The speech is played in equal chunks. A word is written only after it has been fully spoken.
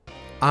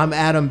I'm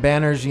Adam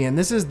Banerjee, and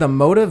this is the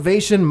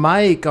Motivation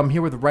Mic. I'm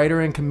here with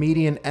writer and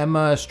comedian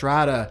Emma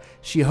Estrada.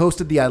 She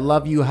hosted the I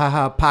Love You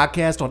Haha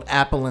podcast on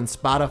Apple and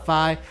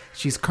Spotify.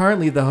 She's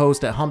currently the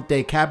host at Hump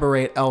Day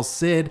Cabaret El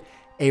Cid,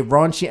 a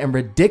raunchy and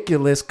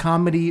ridiculous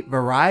comedy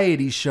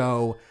variety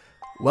show.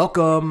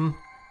 Welcome.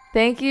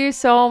 Thank you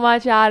so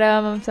much,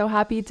 Adam. I'm so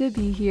happy to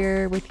be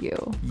here with you.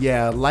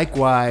 Yeah,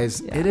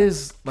 likewise. Yeah. It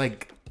is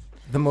like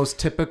the most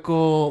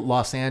typical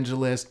Los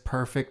Angeles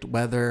perfect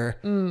weather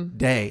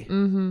day.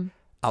 Mm-hmm.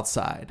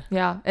 Outside.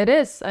 Yeah, it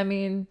is. I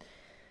mean,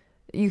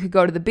 you could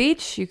go to the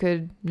beach, you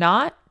could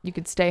not, you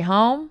could stay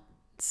home.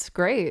 It's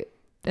great.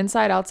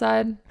 Inside,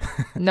 outside,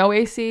 no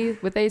AC,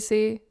 with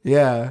AC.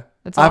 Yeah.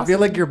 It's awesome. I feel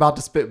like you're about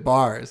to spit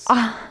bars.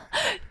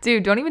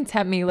 Dude, don't even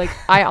tempt me. Like,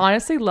 I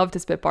honestly love to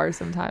spit bars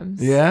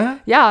sometimes. Yeah?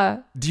 Yeah.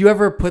 Do you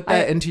ever put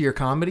that into your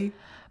comedy?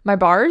 My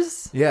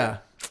bars? Yeah.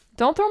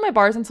 Don't throw my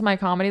bars into my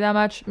comedy that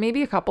much.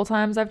 Maybe a couple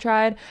times I've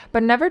tried,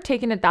 but never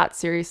taken it that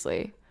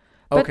seriously.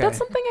 But that's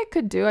something I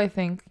could do, I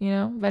think,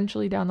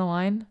 eventually down the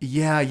line.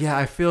 Yeah,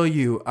 I feel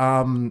you.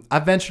 I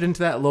ventured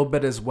into that a little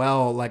bit as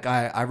well. Like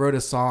I wrote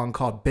a song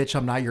called Bitch,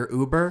 I'm Not Your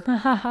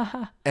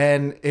Uber.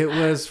 And it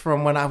was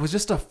from when I was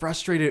just a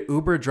frustrated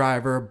Uber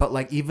driver. But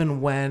like even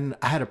when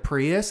I had a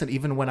Prius and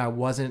even when I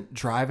wasn't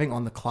driving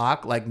on the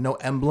clock, like no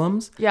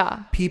emblems.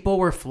 Yeah. People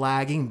were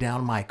flagging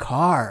down my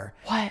car.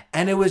 What?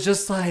 And it was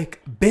just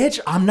like, bitch,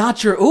 I'm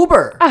not your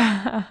Uber.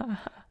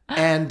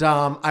 And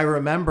I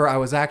remember I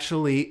was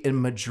actually in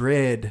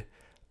Madrid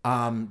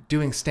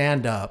doing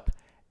stand-up,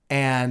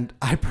 and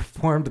I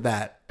performed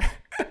that.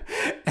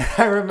 And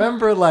I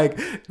remember like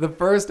the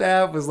first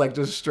half was like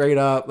just straight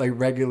up like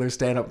regular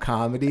stand-up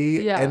comedy.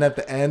 Yeah. And at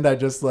the end I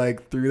just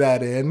like threw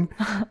that in.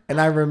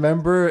 And I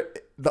remember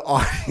the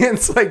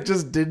audience like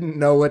just didn't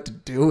know what to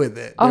do with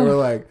it. They were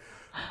like,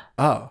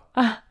 oh,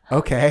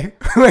 okay.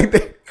 Like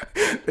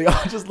they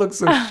all just looked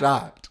so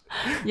shocked.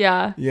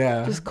 Yeah.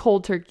 Yeah. Just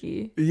cold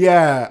turkey.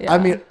 Yeah. I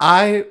mean,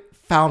 I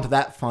found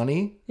that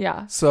funny.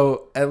 Yeah.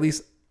 So at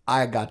least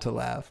I got to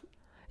laugh.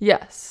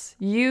 Yes.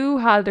 You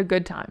had a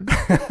good time.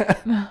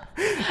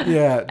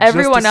 Yeah.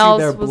 Everyone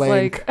else was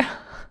like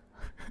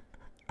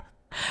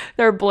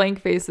their blank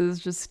faces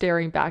just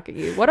staring back at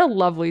you. What a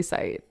lovely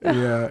sight.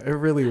 Yeah, it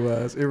really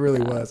was. It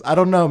really was. I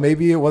don't know.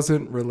 Maybe it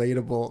wasn't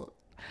relatable.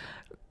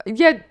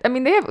 Yeah. I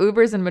mean, they have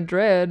Ubers in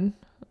Madrid.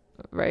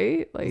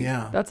 Right? Like,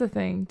 yeah, that's a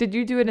thing. Did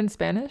you do it in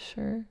Spanish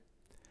or?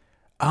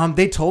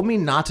 They told me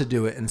not to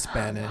do it in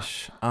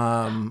Spanish.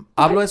 Hablo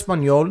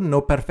español,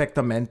 no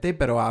perfectamente,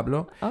 pero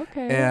hablo.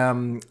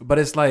 Okay. But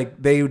it's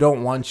like they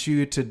don't want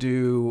you to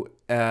do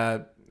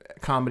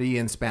comedy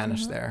in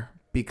Spanish there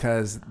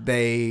because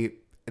they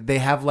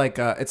have like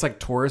it's like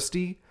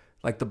touristy,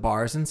 like the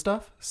bars and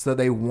stuff. So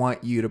they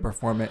want you to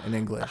perform it in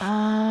English.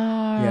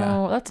 Oh,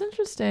 yeah. That's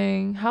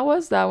interesting. How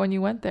was that when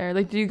you went there?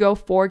 Like, did you go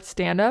for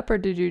stand-up or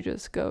did you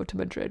just go to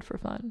Madrid for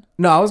fun?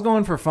 No, I was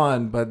going for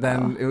fun, but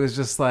then it was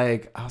just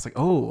like, I was like,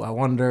 oh, I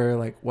wonder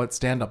like what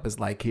stand-up is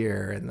like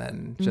here. And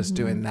then just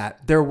doing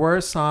that. There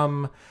were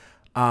some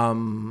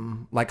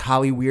like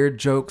Holly Weird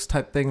jokes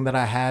type thing that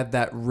I had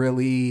that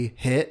really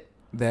hit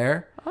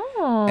there.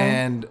 Oh.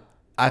 And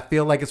I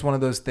feel like it's one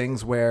of those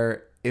things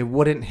where it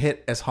wouldn't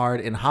hit as hard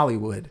in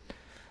Hollywood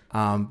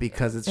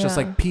because it's just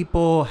like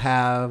people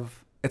have,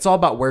 it's all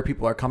about where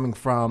people are coming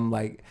from,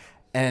 like,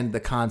 and the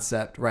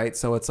concept, right?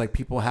 So it's like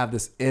people have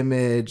this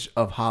image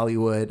of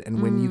Hollywood,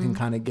 and when you can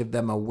kind of give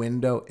them a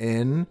window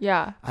in,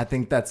 I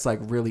think that's like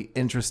really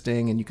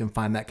interesting, and you can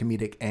find that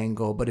comedic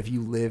angle. But if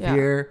you live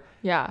here,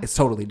 it's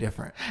totally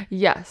different.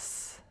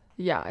 Yes.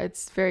 Yeah,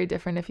 it's very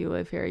different if you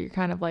live here. You're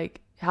kind of like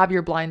have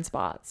your blind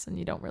spots, and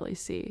you don't really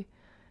see,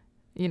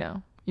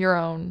 your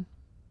own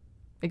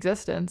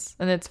existence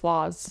and its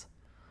flaws.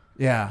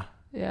 Yeah,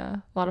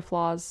 a lot of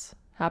flaws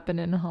happen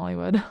in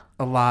Hollywood.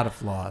 A lot of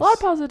flaws. A lot of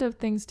positive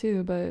things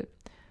too, but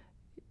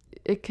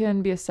it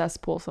can be a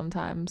cesspool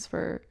sometimes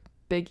for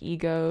big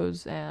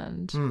egos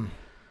and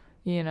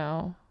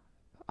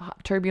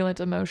turbulent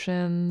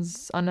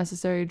emotions,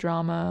 unnecessary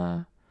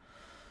drama,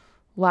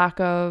 lack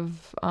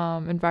of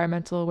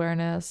environmental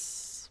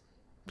awareness,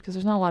 because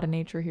there's not a lot of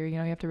nature here. You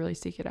have to really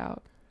seek it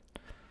out.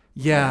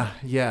 Yeah.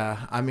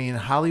 I mean,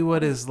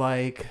 Hollywood is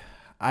like,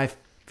 I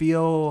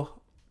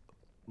feel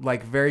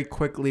like very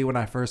quickly when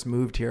I first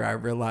moved here, I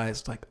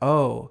realized like,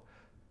 oh,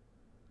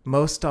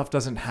 most stuff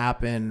doesn't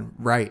happen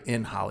right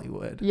in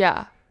Hollywood.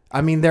 Yeah.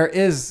 I mean, there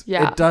is,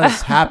 it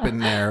does happen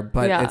there,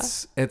 but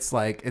it's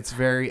like,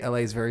 LA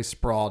is very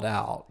sprawled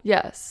out.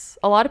 Yes.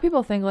 A lot of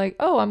people think like,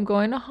 oh, I'm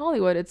going to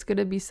Hollywood. It's going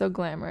to be so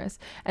glamorous.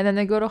 And then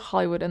they go to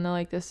Hollywood and they're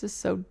like, this is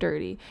so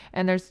dirty.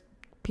 And there's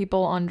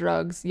people on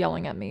drugs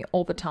yelling at me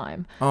all the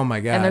time. Oh my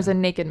God. And there's a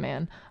naked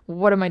man.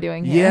 What am I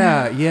doing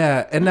here?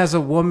 Yeah. And as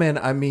a woman,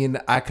 I mean,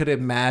 I could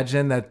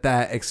imagine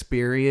that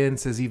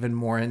experience is even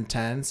more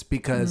intense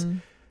because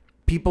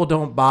people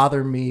don't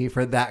bother me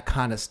for that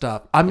kind of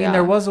stuff. I mean,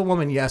 there was a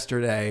woman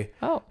yesterday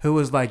who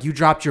was like, you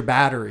dropped your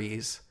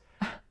batteries.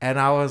 And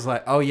I was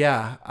like, oh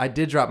yeah, I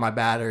did drop my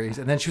batteries.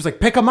 And then she was like,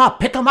 pick them up,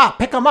 pick them up,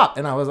 pick them up.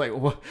 And I was like,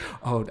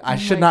 oh, I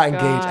should not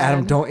engage.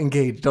 Adam, don't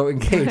engage. Don't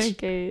engage.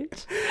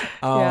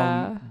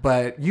 Yeah.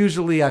 But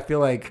usually I feel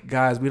like,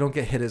 guys, we don't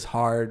get hit as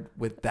hard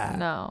with that.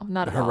 No,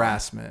 not at all.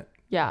 Harassment.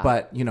 Yeah.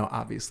 But,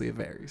 obviously it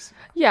varies.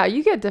 Yeah,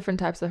 you get different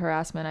types of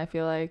harassment, I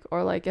feel like.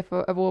 Or like if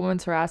a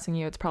woman's harassing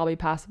you, it's probably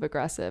passive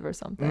aggressive or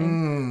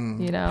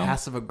something.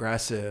 Passive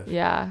aggressive.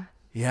 Yeah.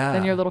 Yeah.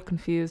 Then you're a little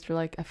confused. You're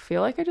like, I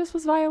feel like I just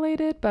was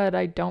violated, but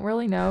I don't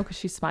really know because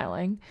she's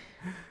smiling.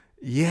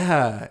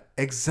 Yeah,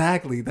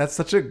 exactly. That's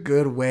such a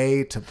good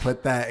way to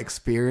put that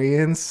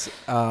experience.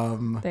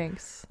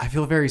 Thanks. I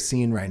feel very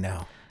seen right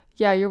now.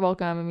 Yeah, you're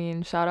welcome. I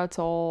mean, shout out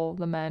to all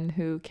the men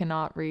who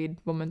cannot read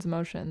women's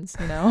emotions,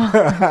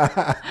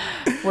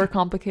 We're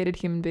complicated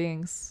human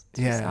beings.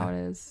 That's how it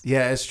is.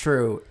 Yeah, it's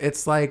true.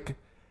 It's like,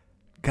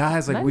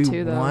 guys, like we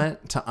too,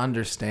 want to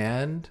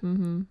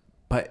understand,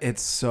 but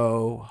it's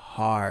so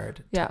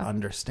hard to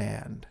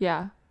understand.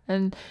 Yeah.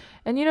 And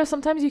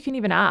sometimes you can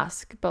even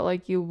ask, but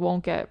like you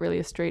won't get really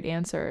a straight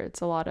answer.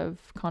 It's a lot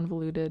of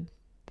convoluted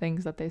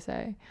things that they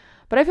say.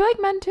 But I feel like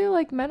men too,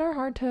 like men are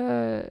hard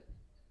to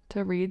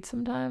read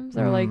sometimes,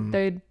 or like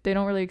they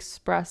don't really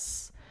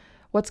express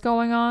what's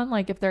going on.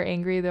 Like if they're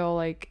angry, they'll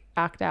like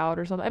act out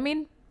or something. I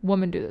mean,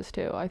 women do this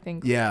too, I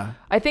think. Yeah.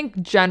 I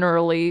think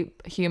generally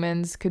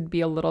humans could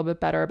be a little bit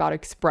better about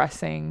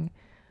expressing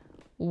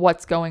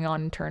what's going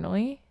on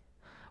internally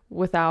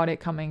without it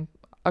coming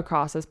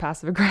across as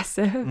passive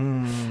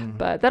aggressive.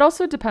 But that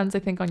also depends, I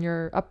think, on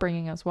your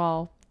upbringing as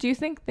well. Do you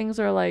think things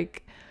are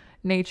like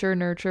nature,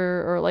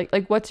 nurture, or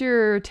like what's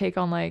your take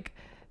on like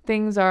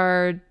things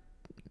are,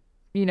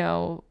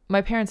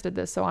 my parents did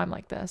this, so I'm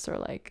like this, or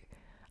like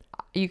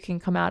you can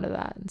come out of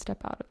that and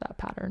step out of that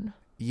pattern?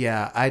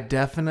 Yeah, I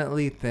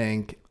definitely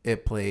think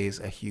it plays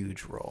a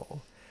huge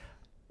role.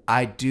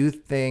 I do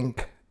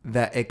think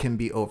that it can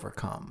be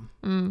overcome.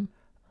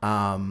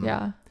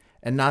 Yeah.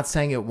 And not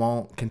saying it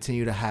won't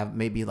continue to have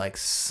maybe like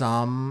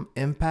some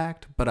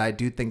impact, but I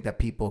do think that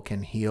people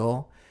can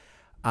heal.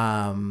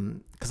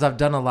 Because I've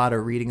done a lot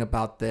of reading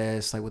about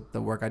this, like with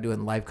the work I do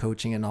in life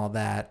coaching and all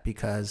that,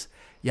 because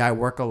I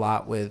work a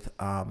lot with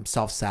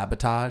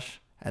self-sabotage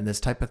and this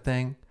type of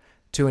thing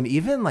too. And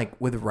even like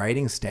with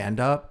writing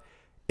stand-up,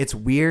 it's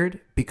weird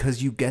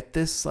because you get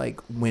this like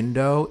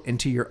window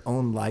into your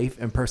own life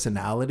and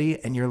personality,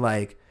 and you're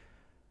like,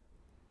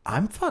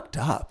 I'm fucked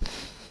up.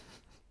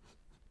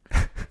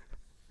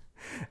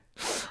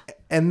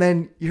 And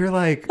then you're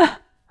like,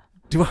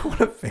 do I want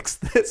to fix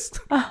this?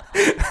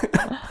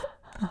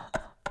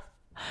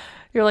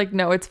 You're like,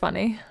 no, it's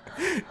funny.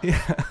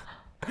 Yeah.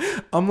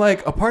 I'm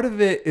like, a part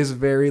of it is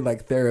very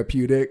like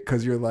therapeutic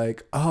because you're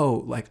like,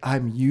 oh, like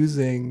I'm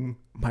using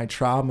my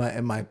trauma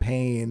and my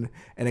pain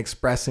and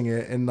expressing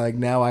it. And like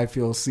now I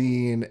feel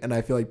seen, and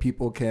I feel like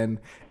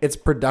it's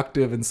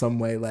productive in some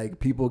way. Like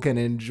people can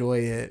enjoy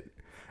it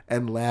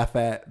and laugh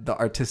at the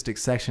artistic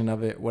section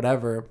of it,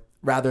 whatever,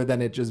 rather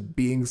than it just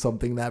being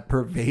something that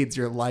pervades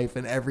your life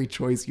and every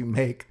choice you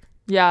make.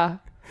 Yeah,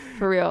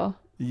 for real.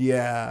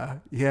 Yeah.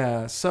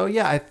 So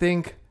yeah, I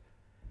think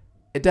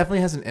it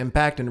definitely has an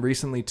impact. And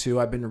recently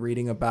too, I've been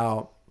reading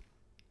about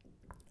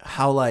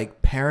how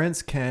like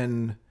parents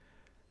can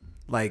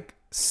like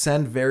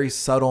send very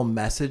subtle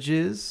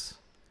messages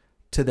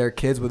to their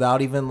kids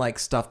without even like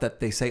stuff that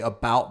they say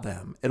about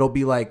them. It'll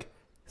be like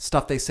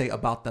stuff they say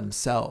about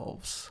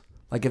themselves.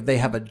 Like if they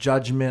have a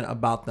judgment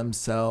about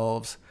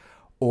themselves,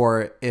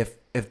 or if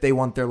they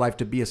want their life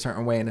to be a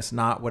certain way and it's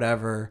not,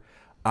 whatever.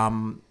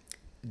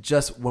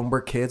 Just when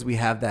we're kids, we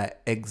have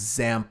that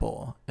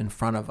example in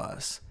front of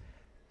us,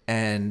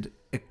 and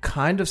it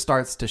kind of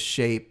starts to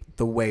shape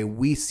the way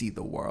we see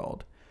the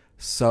world.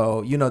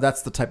 So,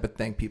 that's the type of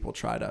thing people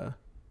try to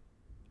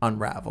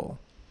unravel.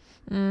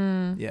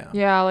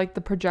 Yeah, like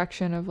the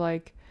projection of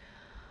like,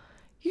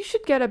 you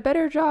should get a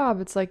better job.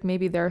 It's like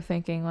maybe they're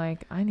thinking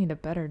like, I need a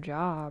better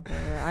job,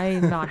 or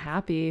I'm not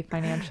happy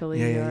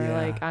financially,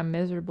 like I'm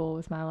miserable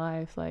with my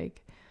life.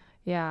 Like,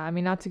 yeah, I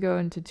mean, not to go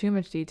into too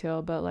much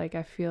detail, but like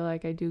I feel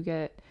like I do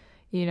get,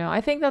 I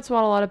think that's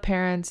what a lot of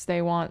parents,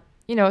 they want,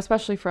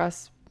 especially for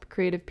us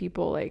creative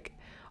people, like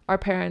our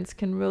parents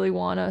can really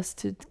want us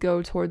to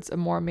go towards a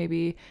more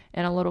maybe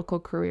analytical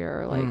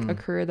career, or like a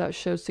career that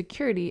shows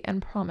security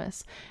and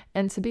promise.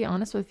 And to be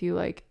honest with you,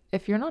 like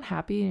if you're not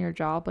happy in your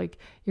job, like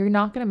you're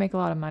not going to make a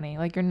lot of money.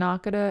 Like you're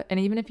not going to, and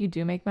even if you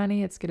do make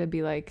money, it's going to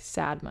be like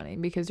sad money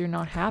because you're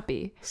not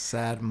happy.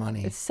 Sad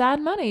money. It's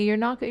sad money. You're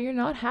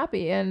not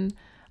happy. And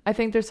I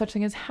think there's such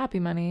thing as happy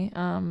money.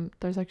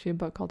 There's actually a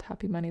book called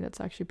Happy Money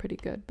that's actually pretty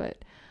good,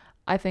 but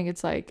I think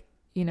it's like,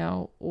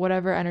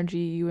 whatever energy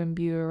you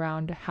imbue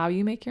around how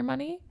you make your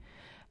money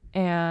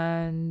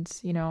and,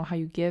 how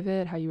you give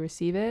it, how you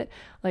receive it,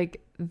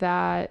 like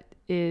that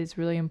is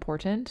really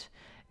important.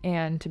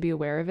 And to be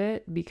aware of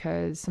it,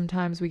 because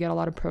sometimes we get a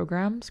lot of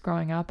programs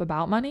growing up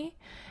about money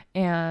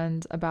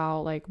and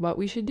about like what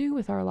we should do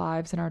with our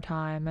lives and our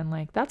time. And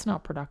like, that's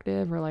not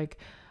productive, or like,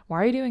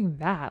 why are you doing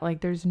that? Like,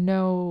 there's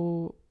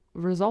no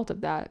result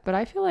of that. But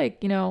I feel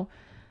like,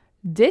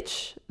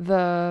 ditch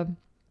the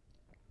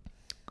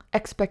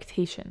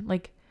expectation.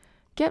 Like,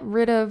 get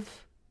rid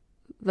of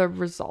the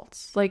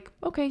results. Like,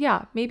 okay,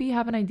 yeah, maybe you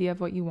have an idea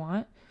of what you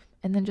want,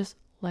 and then just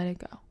let it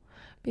go.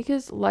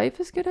 Because life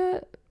is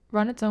gonna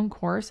run its own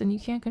course and you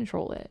can't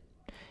control it.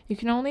 You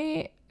can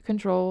only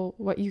control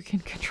what you can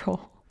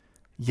control.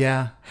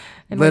 Yeah.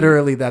 And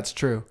literally, that's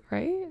true.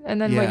 Right?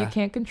 And then what you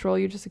can't control,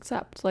 you just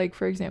accept. Like,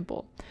 for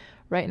example,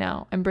 right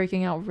now, I'm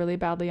breaking out really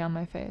badly on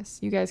my face.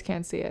 You guys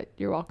can't see it.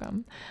 You're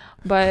welcome.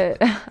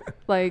 But,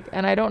 like,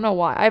 and I don't know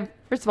why.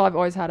 First of all, I've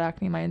always had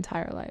acne my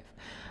entire life.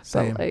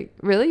 Same. But, like,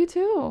 really? You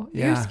too?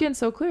 Yeah. Your skin's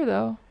so clear,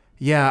 though.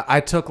 Yeah, I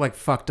took, like,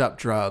 fucked up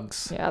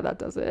drugs. Yeah, that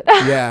does it.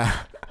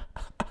 Yeah.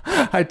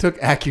 I took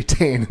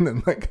Accutane, and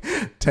then like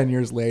 10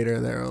 years later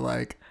they were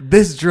like,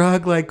 this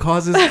drug like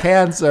causes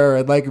cancer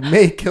and like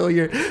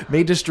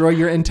may destroy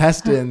your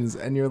intestines,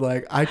 and you're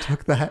like, I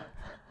took that.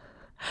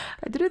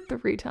 I did it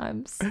 3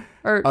 times.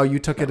 Oh, you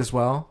took it as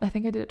well? I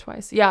think I did it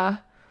twice. Yeah.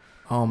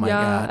 Oh my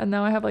God. And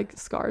now I have like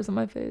scars on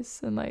my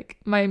face, and like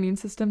my immune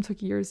system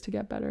took years to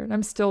get better, and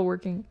I'm still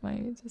working my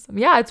immune system.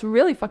 Yeah, it's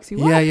really fucks you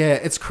up. Yeah,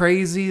 it's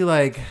crazy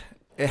like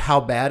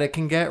how bad it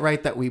can get,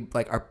 right? That we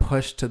like are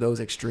pushed to those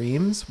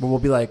extremes where we'll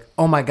be like,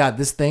 oh my God,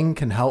 this thing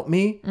can help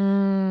me.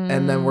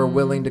 And then we're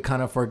willing to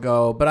kind of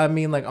forego. But I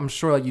mean, like, I'm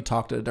sure like you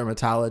talked to a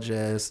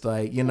dermatologist,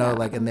 like, you know,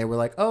 like, and they were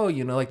like, oh,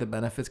 you know, like the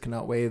benefits can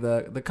outweigh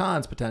the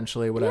cons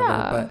potentially, whatever.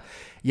 But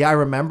yeah, I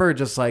remember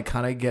just like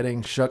kind of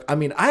getting shook. I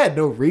mean, I had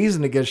no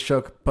reason to get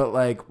shook, but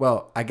like,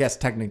 well, I guess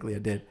technically I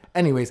did.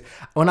 Anyways,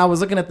 when I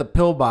was looking at the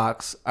pill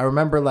box, I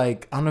remember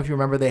like, I don't know if you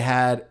remember,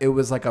 it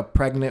was like a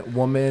pregnant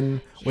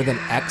woman with an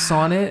X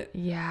on it.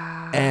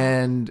 Yeah.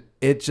 And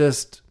it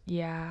just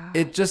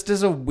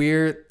is a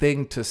weird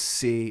thing to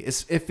see.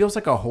 It feels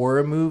like a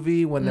horror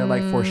movie when they're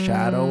like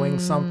foreshadowing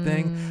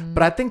something.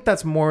 But I think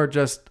that's more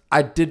just,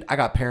 I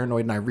got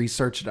paranoid and I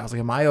researched it. I was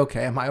like, am I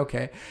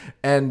okay?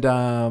 And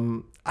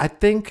I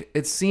think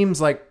it seems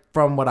like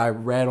from what I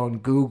read on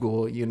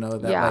Google, you know,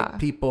 that like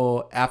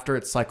people after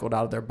it's cycled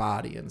out of their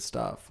body and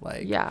stuff,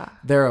 like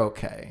they're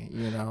okay,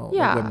 you know,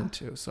 like women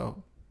too.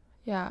 So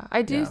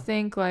I do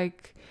think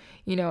like,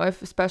 you know,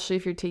 especially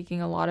if you're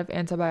taking a lot of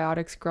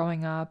antibiotics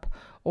growing up,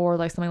 or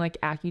like something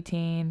like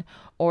Accutane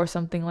or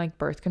something like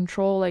birth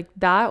control, like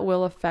that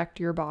will affect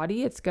your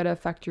body. It's going to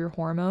affect your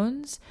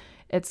hormones.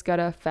 It's going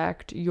to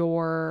affect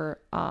your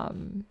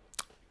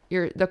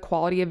the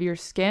quality of your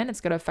skin.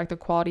 It's going to affect the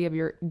quality of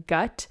your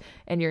gut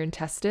and your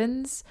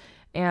intestines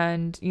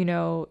and, you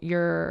know,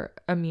 your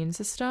immune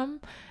system.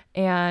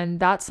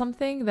 And that's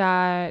something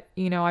that,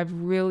 you know, I've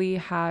really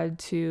had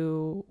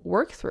to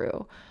work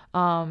through,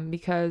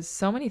 because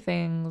so many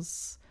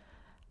things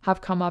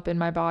have come up in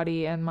my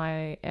body and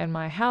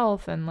my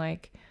health. And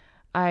like,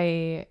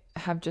 I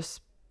have just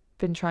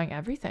been trying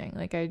everything.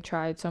 Like I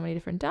tried so many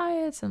different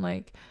diets and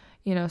like,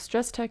 you know,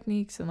 stress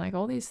techniques and like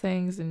all these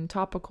things and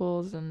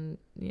topicals and,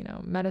 you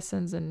know,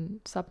 medicines and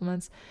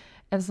supplements.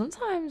 And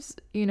sometimes,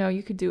 you know,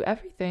 you could do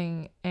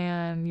everything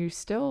and you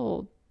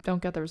still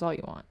don't get the result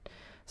you want.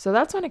 So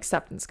that's when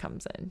acceptance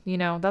comes in, you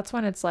know, that's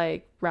when it's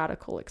like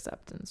radical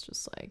acceptance,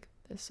 just like,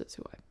 this is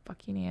who I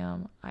fucking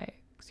am.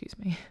 Excuse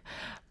me,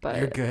 but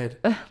you're good.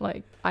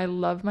 Like, I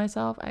love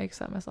myself. I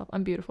accept myself.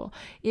 I'm beautiful.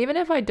 Even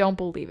if I don't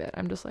believe it,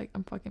 I'm just like,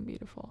 I'm fucking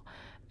beautiful.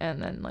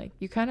 And then like,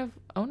 you kind of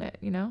own it,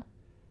 you know?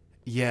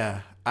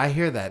 Yeah, I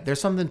hear that.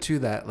 There's something to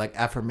that, like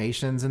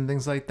affirmations and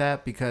things like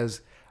that, because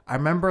I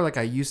remember like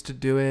I used to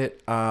do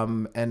it,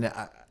 and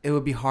it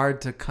would be hard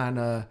to kind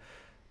of,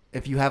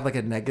 if you have like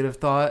a negative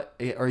thought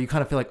or you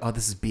kind of feel like, oh,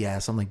 this is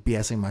BS, I'm like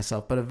BSing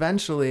myself. But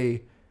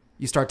eventually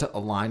you start to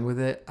align with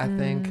it, I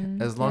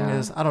think, as long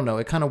as, I don't know,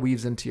 it kind of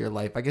weaves into your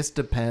life. I guess it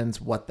depends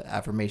what the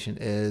affirmation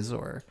is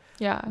or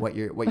what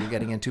you're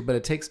getting into, but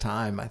it takes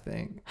time, I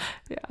think.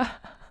 Yeah.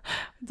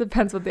 It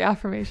depends what the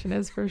affirmation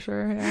is for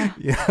sure. Yeah.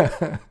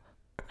 Yeah.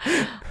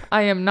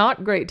 I am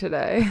not great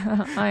today.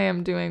 I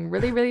am doing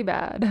really, really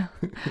bad,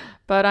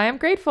 but I am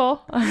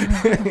grateful.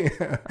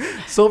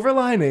 Silver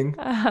lining.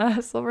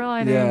 Silver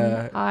lining.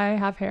 Yeah. I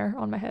have hair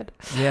on my head.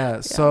 Yeah.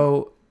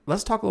 So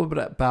let's talk a little bit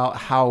about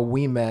how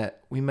we met.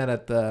 We met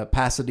at the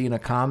Pasadena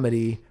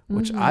Comedy,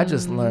 which I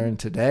just learned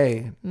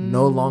today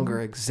no longer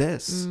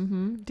exists.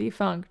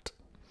 Defunct.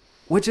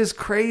 Which is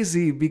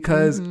crazy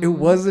because it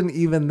wasn't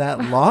even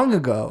that long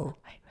ago.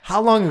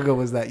 How long ago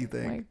was that, you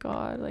think? Oh my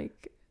God.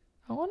 Like,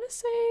 I want to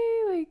say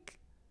like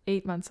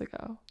 8 months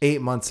ago.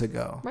 8 months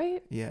ago.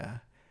 Right? Yeah.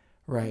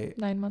 Right.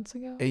 9 months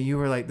ago. And you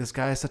were like, this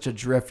guy is such a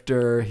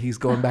drifter. He's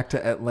going back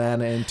to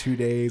Atlanta in 2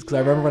 days. Because I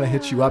remember when I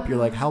hit you up, you're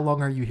like, how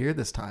long are you here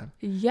this time?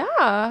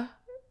 Yeah.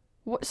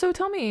 So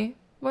tell me,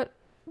 what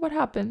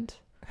happened?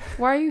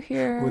 Why are you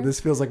here? Well, this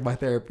feels like my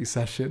therapy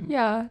session.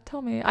 Yeah,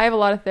 tell me. I have a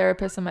lot of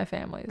therapists in my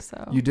family,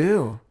 so. You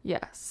do?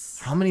 Yes.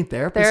 How many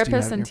therapists do you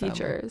have in and your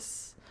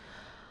teachers.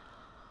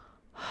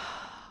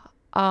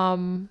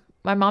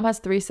 My mom has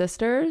 3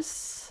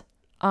 sisters.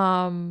 2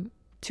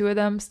 of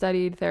them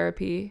studied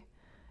therapy,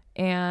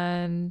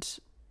 and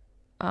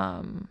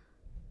no,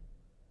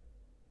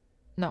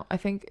 I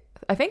think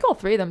all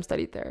 3 of them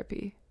studied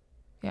therapy.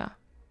 Yeah.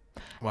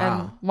 Wow.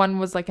 And one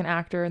was like an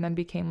actor and then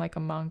became like a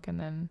monk, and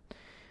then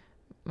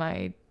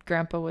my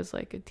grandpa was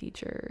like a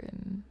teacher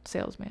and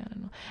salesman.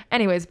 And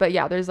anyways, but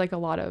yeah, there's like a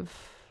lot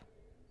of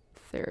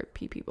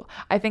therapy people.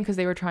 I think because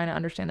they were trying to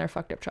understand their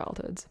fucked up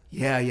childhoods.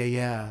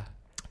 Yeah.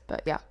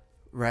 But yeah.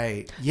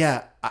 Right.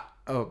 Yeah. I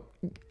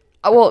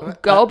will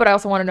go, but I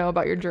also want to know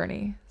about your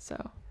journey.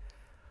 So.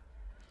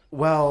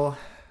 Well,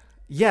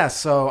 yeah.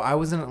 So I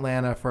was in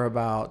Atlanta for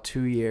about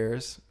 2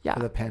 years for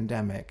the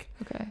pandemic.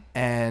 Okay.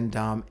 And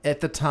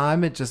at the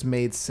time, it just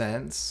made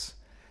sense.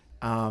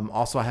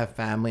 Also, I have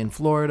family in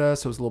Florida,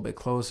 so it was a little bit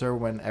closer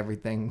when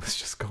everything was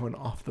just going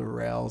off the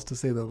rails, to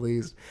say the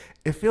least.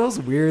 It feels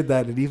weird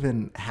that it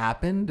even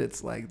happened.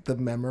 It's like the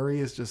memory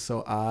is just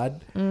so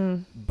odd.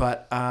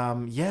 But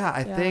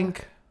I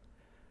think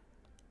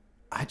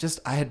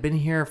I had been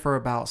here for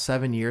about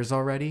 7 years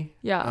already.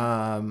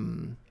 Yeah.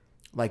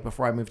 Like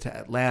before I moved to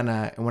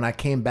Atlanta, and when I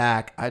came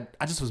back,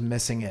 I just was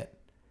missing it.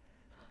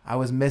 I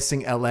was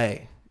missing LA.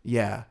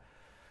 Yeah.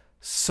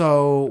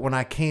 So when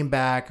I came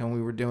back and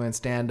we were doing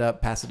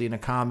stand-up Pasadena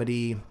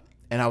comedy,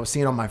 and I was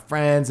seeing all my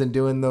friends and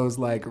doing those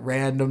like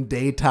random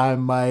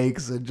daytime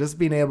mics and just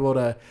being able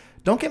to,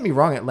 don't get me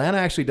wrong, Atlanta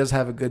actually does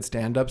have a good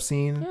stand-up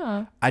scene.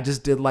 Yeah. I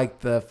just did like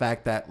the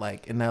fact that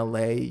like in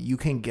LA, you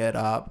can get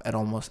up at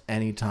almost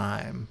any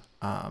time.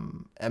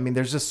 I mean,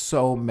 there's just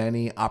so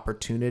many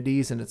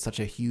opportunities and it's such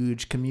a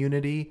huge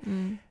community.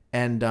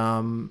 And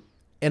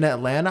in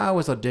Atlanta, I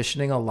was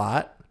auditioning a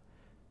lot.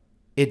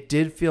 It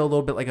did feel a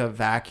little bit like a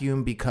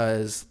vacuum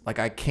because like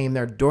I came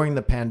there during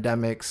the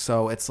pandemic.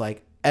 So it's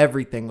like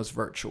everything was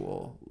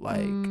virtual.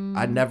 Like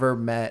I never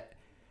met.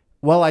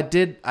 Well, I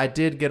did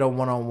get a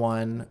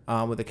one-on-one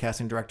with the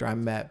casting director I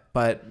met.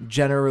 But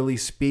generally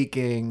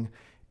speaking,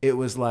 it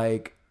was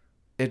like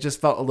it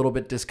just felt a little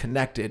bit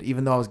disconnected,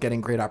 even though I was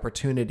getting great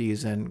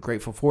opportunities and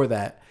grateful for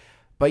that.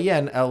 But yeah,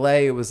 in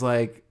LA, it was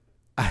like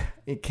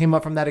it came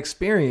up from that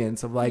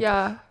experience of like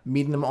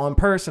meeting them all in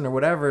person or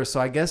whatever. So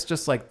I guess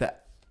just like the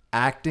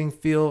acting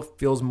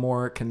feels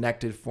more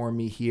connected for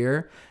me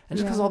here, and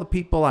just because all the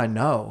people I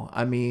know.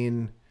 I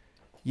mean,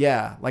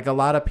 yeah, like a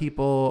lot of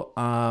people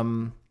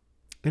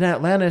in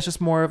Atlanta, it's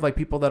just more of like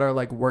people that are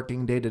like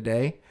working day to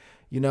day,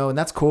 and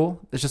that's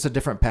cool. It's just a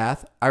different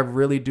path. I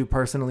really do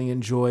personally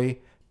enjoy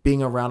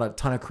being around a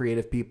ton of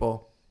creative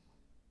people.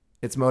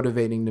 It's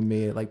motivating to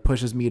me. It like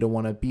pushes me to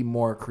want to be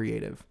more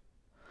creative.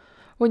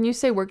 When you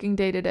say working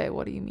day to day,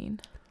 what do you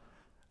mean?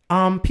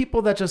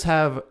 People that just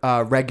have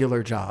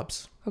regular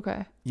jobs.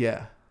 Okay.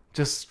 Yeah,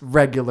 just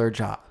regular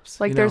jobs.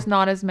 Like there's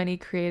not as many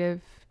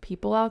creative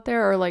people out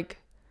there, or like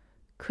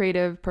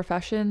creative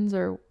professions,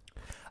 or.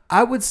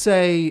 I would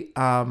say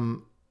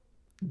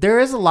there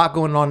is a lot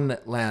going on in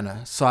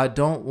Atlanta, so I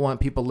don't want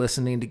people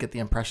listening to get the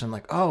impression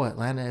like, oh,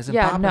 Atlanta isn't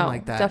popping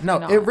like that.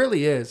 No, it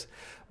really is.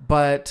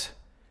 But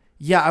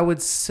yeah, I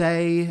would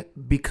say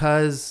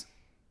because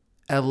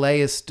LA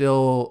is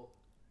still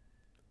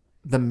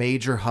the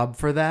major hub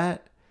for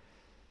that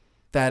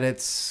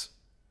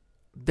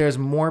there's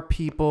more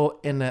people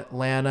in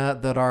Atlanta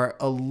that are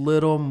a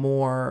little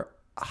more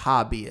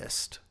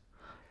hobbyist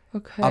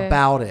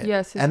about it.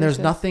 Yes, and there's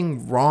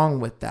nothing wrong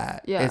with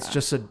that. Yeah. It's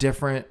just a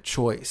different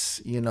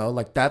choice,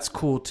 like that's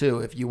cool too.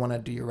 If you want to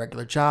do your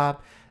regular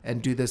job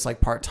and do this like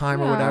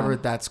part-time or whatever,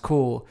 that's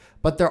cool.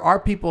 But there are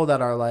people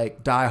that are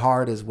like die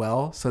hard as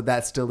well. So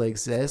that still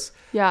exists.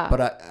 Yeah.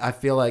 But I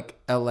feel like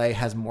LA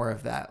has more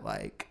of that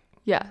like,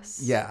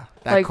 yes. Yeah.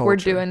 Like culture. We're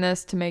doing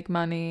this to make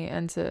money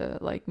and to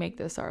like make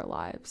this our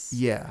lives.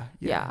 Yeah.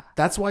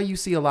 That's why you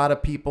see a lot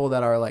of people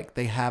that are like,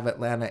 they have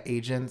Atlanta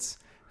agents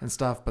and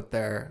stuff, but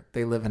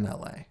they live in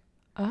LA.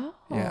 Oh.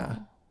 Yeah.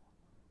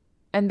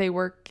 And they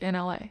work in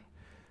LA.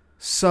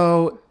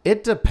 So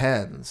it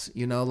depends,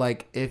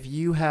 like if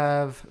you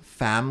have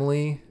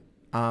family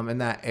in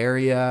that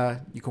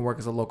area, you can work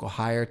as a local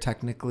hire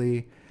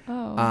technically.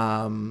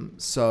 Oh.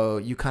 So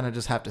you kind of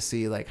just have to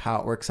see like how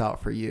it works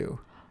out for you.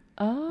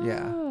 Oh,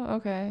 yeah.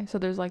 Okay. So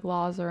there's like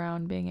laws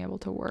around being able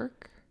to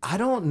work. I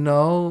don't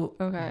know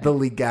the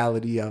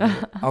legality of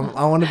it.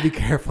 I want to be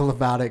careful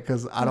about it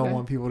because I don't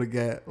want people to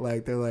get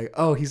like, they're like,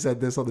 oh, he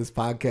said this on this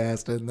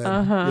podcast. And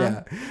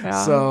then,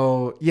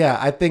 So, yeah,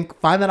 I think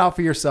find that out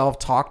for yourself.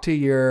 Talk to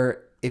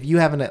if you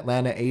have an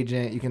Atlanta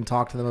agent, you can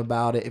talk to them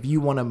about it. If you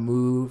want to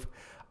move,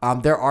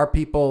 there are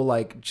people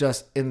like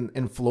just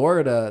in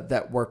Florida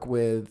that work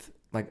with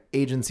like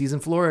agencies in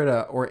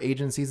Florida or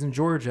agencies in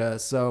Georgia.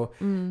 So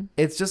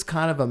it's just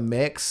kind of a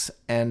mix.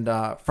 And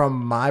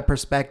from my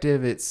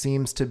perspective, it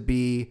seems to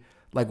be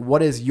like,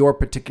 what is your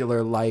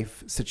particular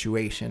life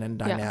situation and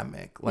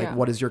dynamic? Like,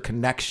 what is your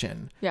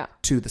connection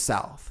to the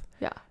South?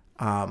 Yeah.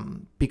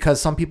 Because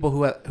some people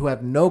who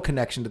have no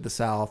connection to the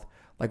South,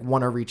 like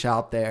want to reach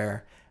out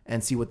there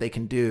and see what they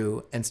can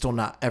do and still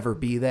not ever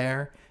be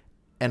there.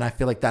 And I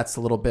feel like that's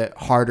a little bit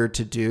harder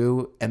to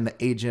do. And the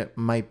agent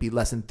might be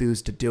less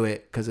enthused to do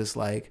it because it's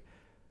like,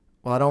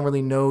 well, I don't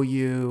really know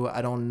you.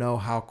 I don't know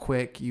how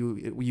quick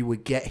you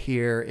would get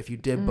here. If you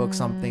did book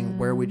something,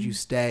 where would you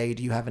stay?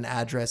 Do you have an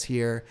address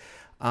here?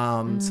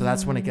 So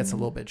that's when it gets a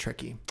little bit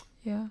tricky.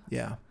 Yeah.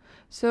 Yeah.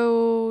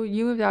 So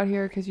you moved out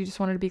here because you just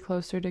wanted to be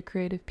closer to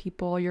creative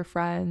people, your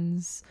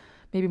friends,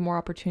 maybe more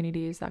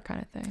opportunities, that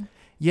kind of thing.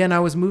 Yeah, and I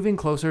was moving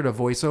closer to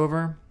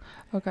voiceover.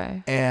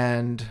 Okay.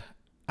 And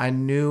I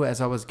knew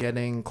as I was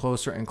getting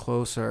closer and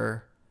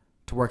closer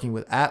to working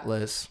with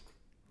Atlas,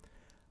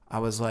 I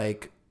was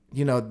like,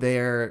 you know,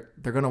 they're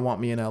going to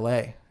want me in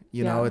LA.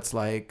 You know, it's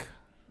like,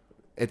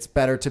 it's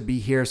better to be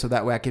here so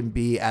that way I can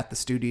be at the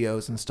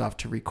studios and stuff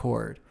to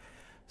record.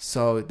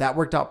 So that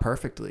worked out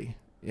perfectly.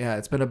 Yeah,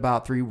 it's been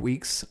about 3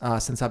 weeks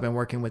since I've been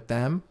working with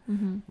them.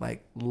 Mm-hmm.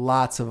 Like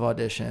lots of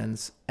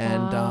auditions,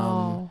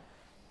 and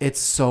it's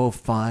so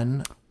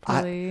fun.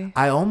 Really?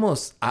 I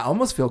almost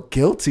feel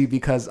guilty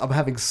because I'm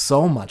having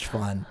so much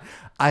fun.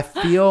 I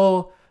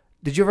feel.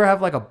 Did you ever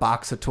have like a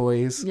box of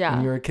toys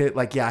when you were a kid?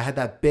 Like, yeah, I had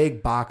that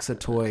big box of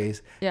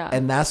toys. Yeah.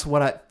 And that's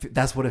what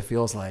it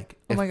feels like.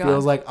 It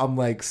feels like I'm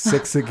like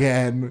 6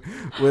 again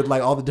with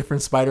like all the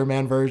different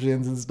Spider-Man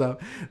versions and stuff.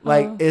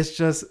 Like, it's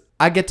just,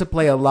 I get to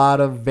play a lot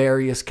of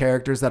various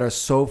characters that are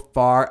so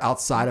far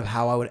outside of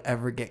how I would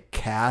ever get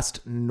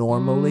cast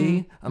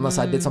normally, unless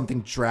I did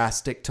something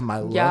drastic to my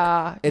look.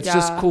 Yeah. It's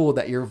just cool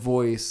that your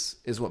voice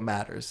is what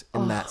matters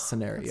in that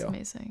scenario. That's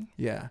amazing.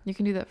 Yeah. You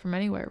can do that from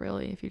anywhere,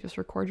 really, if you just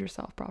record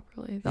yourself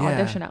properly. The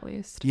audition, at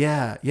least.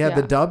 Yeah.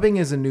 The dubbing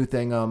is a new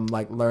thing I'm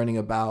like learning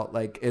about.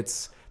 Like,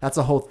 that's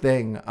a whole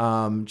thing.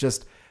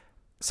 Just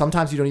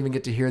sometimes you don't even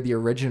get to hear the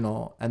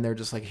original, and they're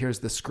just like,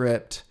 here's the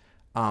script.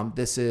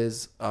 This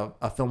is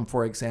a film,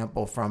 for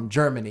example, from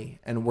Germany,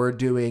 and we're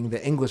doing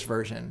the English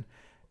version,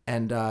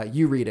 and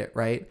you read it,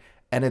 right?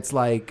 And it's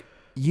like,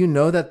 you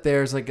know that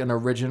there's like an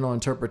original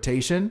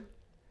interpretation,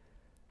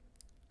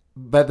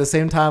 but at the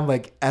same time,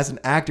 like as an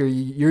actor,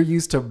 you're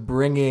used to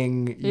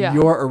bringing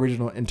your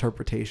original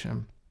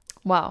interpretation.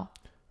 Wow.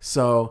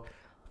 So,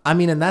 I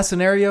mean, in that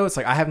scenario, it's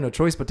like I have no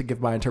choice but to give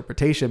my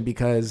interpretation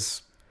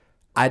because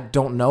I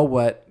don't know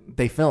what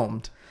they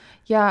filmed.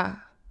 Yeah.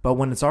 But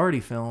when it's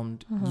already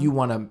filmed, you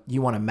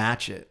wanna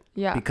match it.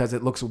 Yeah. Because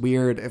it looks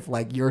weird if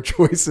like your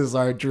choices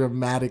are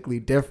dramatically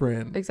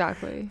different.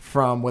 Exactly.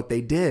 From what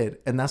they did.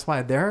 And that's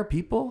why there are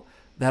people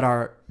that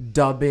are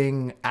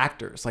dubbing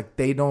actors. Like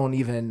they don't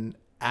even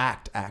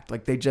act.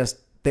 Like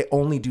they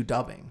only do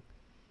dubbing.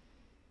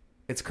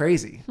 It's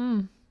crazy.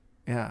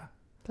 Yeah.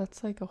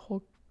 That's like a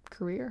whole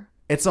career.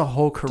 It's a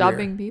whole career.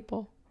 Dubbing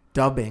people.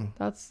 Dubbing.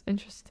 That's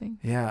interesting.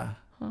 Yeah.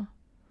 Huh.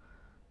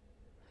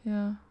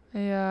 Yeah.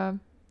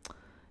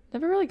 I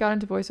never really got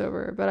into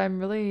voiceover, but I'm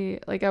really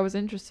like, I was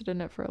interested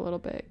in it for a little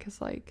bit because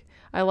like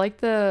I like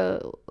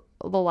the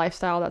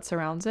lifestyle that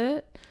surrounds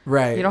it.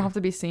 Right. You don't have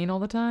to be seen all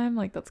the time.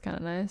 Like that's kind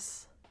of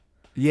nice.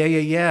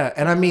 Yeah.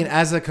 And I mean,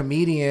 as a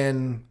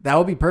comedian, that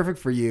would be perfect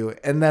for you.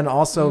 And then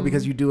also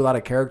because you do a lot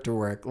of character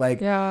work.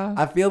 Like,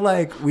 I feel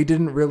like we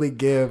didn't really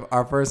give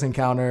our first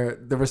encounter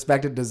the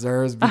respect it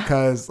deserves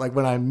because like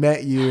when I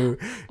met you,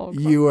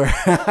 you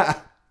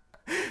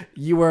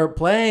were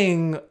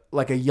playing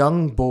like a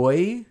young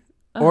boy.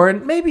 Or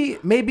maybe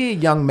a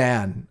young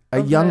man.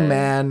 Young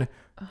man.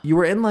 You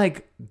were in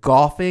like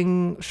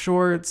golfing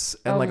shorts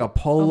and like a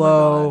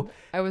polo.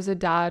 I was a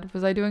dad.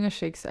 Was I doing a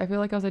Shakespeare? I feel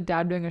like I was a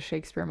dad doing a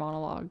Shakespeare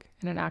monologue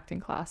in an acting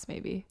class,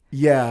 maybe.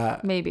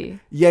 Yeah. Maybe.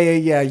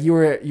 Yeah. You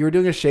were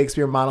doing a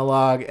Shakespeare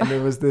monologue, and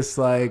there was this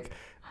like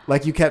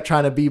you kept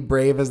trying to be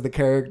brave as the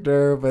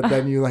character, but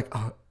then you like,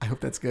 oh, I hope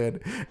that's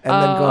good, and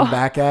then going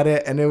back at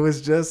it, and it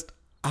was just,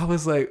 I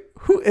was like,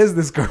 who is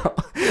this girl?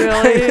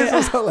 Really? This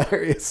was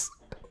hilarious.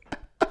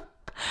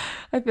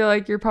 I feel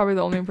like you're probably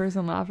the only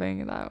person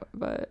laughing at that,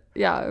 but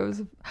yeah, it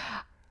was,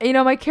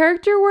 my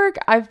character work,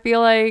 I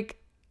feel like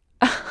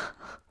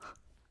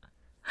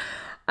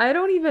I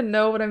don't even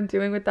know what I'm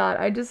doing with that.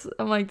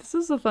 I'm like, this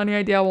is a funny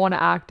idea. I want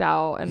to act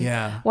out. And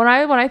when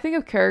I think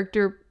of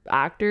character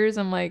actors,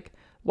 I'm like,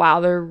 wow,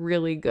 they're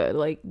really good.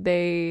 Like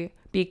they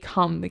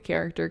become the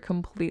character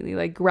completely,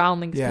 like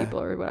Groundlings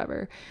people or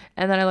whatever.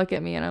 And then I look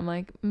at me and I'm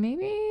like,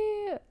 maybe,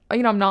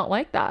 I'm not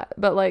like that,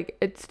 but like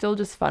it's still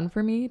just fun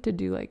for me to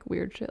do like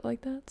weird shit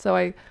like that. So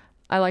I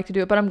like to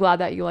do it, but I'm glad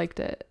that you liked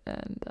it.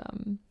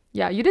 And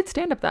you did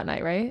stand up that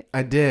night, right?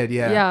 I did.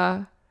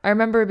 Yeah. I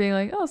remember being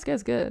like, oh, this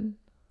guy's good.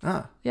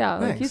 Yeah,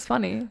 thanks. Like he's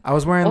funny. I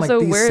was wearing also,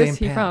 like these where same is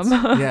he pants.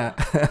 From? Yeah.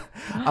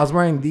 I was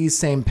wearing these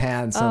same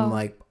pants and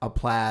like a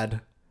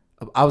plaid.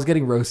 I was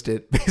getting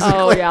roasted, basically.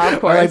 Oh, yeah, of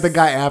course. Or like the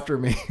guy after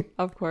me.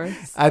 Of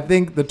course. I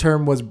think the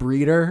term was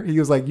breeder. He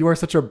was like, you are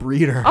such a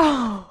breeder.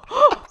 Oh.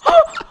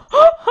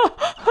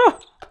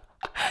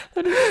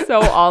 That is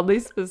so oddly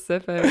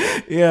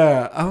specific.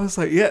 Yeah. I was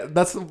like,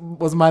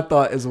 was my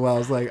thought as well. I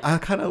was like,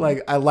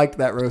 I liked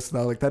that roast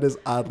though. Like that is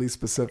oddly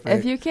specific.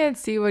 If you can't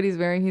see what he's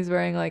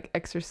wearing like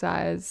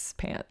exercise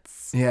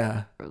pants.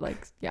 Yeah. Or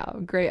like,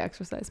 gray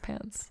exercise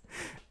pants.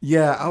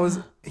 Yeah.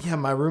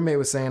 My roommate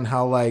was saying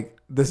how like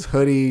this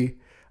hoodie,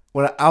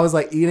 when I was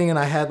like eating and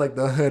I had like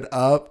the hood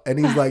up and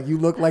he's like, you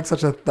look like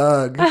such a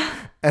thug.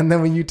 And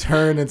then when you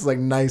turn, it's like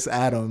nice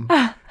Adam.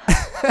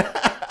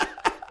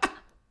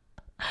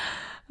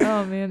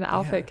 Oh man, the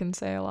outfit can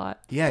say a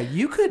lot. Yeah,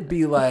 you could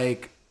be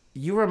like,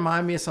 you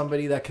remind me of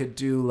somebody that could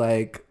do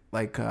like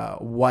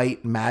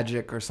white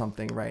magic or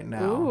something right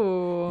now.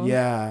 Ooh.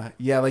 Yeah,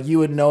 like you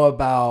would know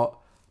about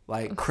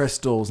like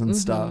crystals and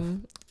stuff.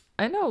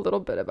 I know a little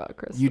bit about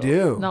crystals. You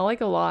do? Not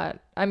like a lot.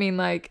 I mean,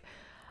 like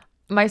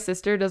my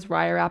sister does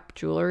wire wrap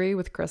jewelry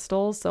with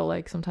crystals, so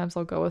like sometimes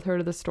I'll go with her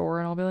to the store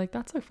and I'll be like,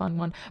 that's a fun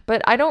one.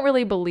 But I don't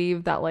really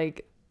believe that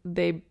like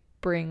they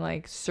bring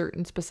like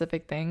certain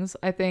specific things.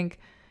 I think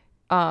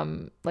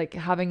like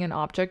having an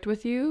object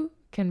with you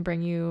can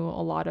bring you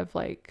a lot of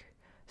like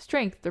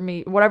strength or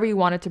whatever you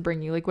want it to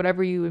bring you, like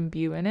whatever you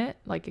imbue in it,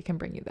 like it can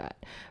bring you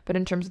that. But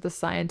in terms of the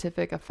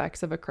scientific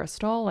effects of a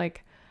crystal,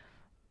 like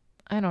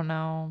I don't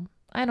know.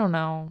 I don't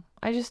know.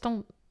 I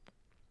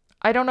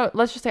don't know.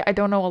 Let's just say I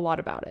don't know a lot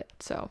about it.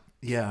 So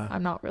yeah,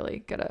 I'm not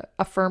really gonna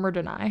affirm or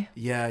deny.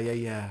 Yeah.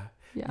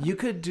 You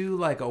could do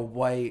like a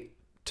white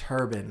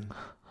turban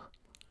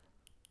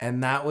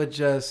and that would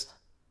just,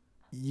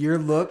 your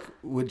look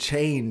would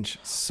change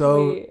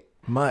so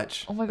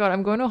much. Oh my God.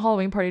 I'm going to a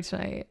Halloween party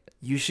tonight.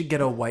 You should get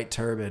a white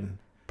turban.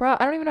 Bro,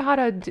 I don't even know how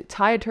to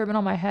tie a turban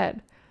on my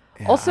head.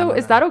 Yeah, also,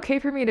 is that okay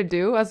for me to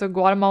do as a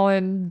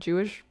Guatemalan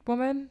Jewish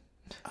woman?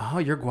 Oh,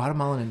 you're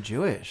Guatemalan and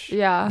Jewish.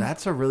 Yeah.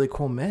 That's a really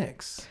cool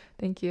mix.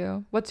 Thank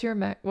you. What's your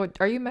mix? What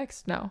are you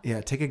mixed? No.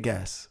 Yeah, take a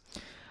guess.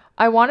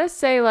 I want to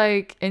say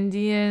like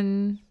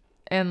Indian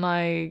and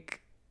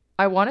like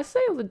I want to say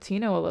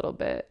Latino a little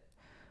bit.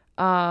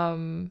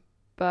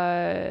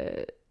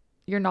 But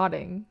you're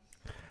nodding.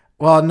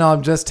 Well, no,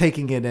 I'm just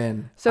taking it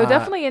in. So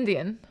definitely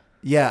Indian.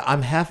 Yeah,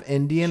 I'm half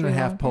Indian and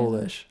half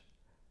Polish.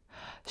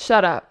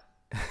 Shut up.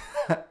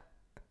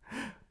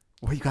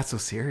 Well, you got so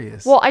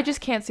serious. Well, I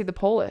just can't see the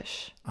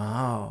Polish.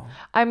 Oh.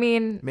 I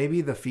mean, maybe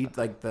the feet,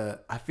 like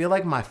I feel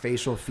like my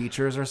facial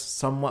features are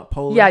somewhat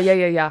Polish.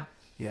 Yeah.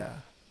 Yeah.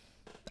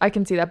 I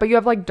can see that. But you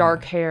have like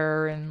dark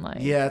hair and like.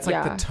 Yeah, it's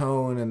like the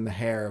tone and the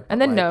hair.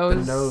 And the like,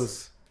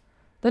 nose.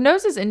 The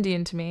nose is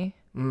Indian to me.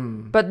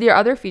 But your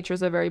other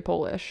features are very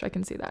Polish. I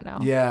can see that now.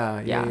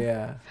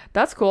 Yeah.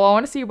 That's cool. I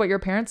want to see what your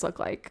parents look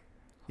like.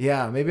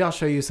 Yeah, maybe I'll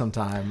show you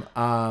sometime.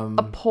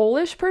 A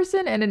Polish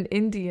person and an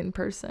Indian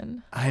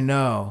person. I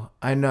know.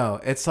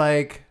 It's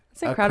like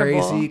a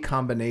crazy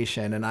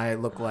combination, and I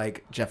look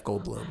like Jeff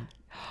Goldblum.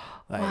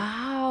 Like,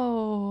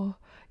 wow.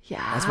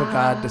 Yeah. That's what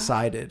God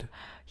decided.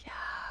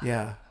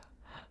 Yeah.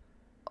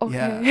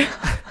 Okay.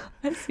 Yeah.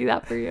 I see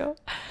that for you.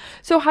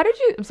 So how did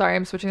you, I'm sorry,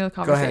 I'm switching the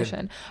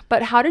conversation,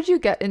 but how did you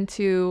get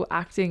into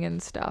acting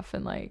and stuff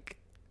and like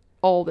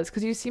all this?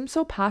 Because you seem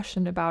so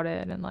passionate about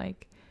it and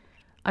like,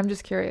 I'm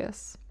just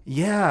curious.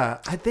 Yeah,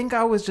 I think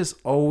I was just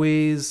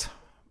always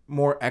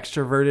more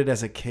extroverted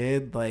as a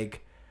kid.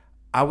 Like,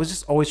 I was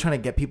just always trying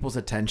to get people's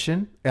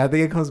attention. I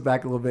think it comes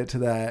back a little bit to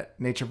that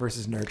nature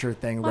versus nurture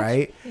thing,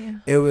 right? Yeah.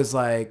 It was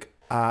like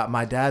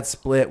my dad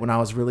split when I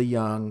was really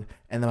young,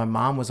 and then my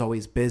mom was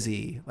always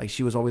busy. Like,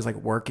 she was always like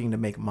working to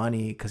make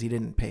money because he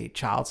didn't pay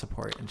child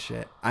support and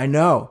shit. I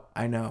know.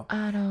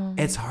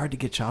 It's hard to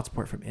get child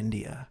support from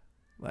India.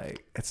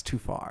 Like, it's too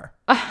far.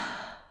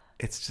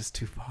 It's just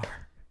too far.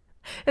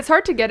 It's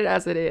hard to get it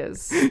as it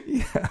is.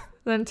 Yeah.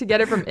 Then to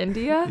get it from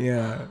India?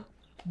 Yeah.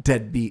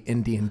 Deadbeat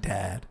Indian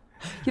dad.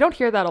 You don't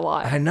hear that a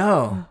lot. I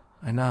know.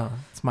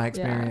 It's my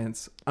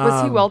experience. Yeah.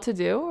 Was he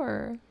well-to-do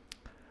or?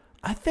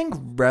 I think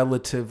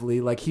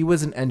relatively. Like, he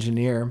was an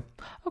engineer.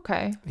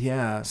 Okay.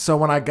 Yeah. So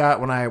when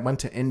I went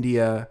to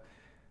India,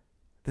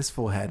 this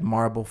fool had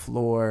marble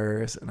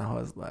floors, and I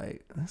was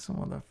like, this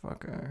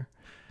motherfucker.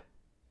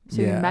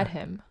 So you met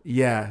him?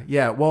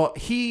 Yeah. Well,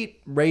 he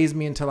raised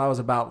me until I was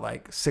about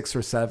like 6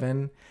 or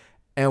 7.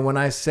 And when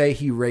I say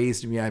he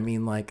raised me, I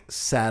mean like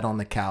sat on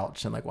the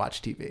couch and like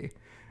watched TV.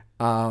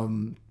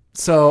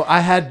 So I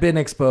had been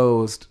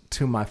exposed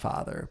to my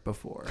father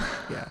before.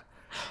 Yeah.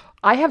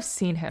 I have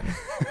seen him.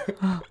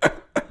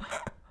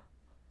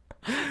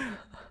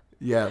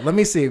 Yeah. Let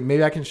me see.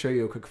 Maybe I can show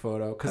you a quick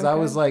photo. Because I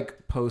was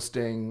like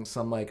posting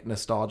some like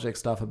nostalgic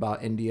stuff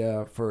about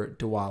India for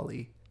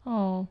Diwali.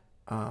 Oh.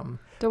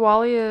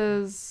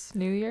 Diwali is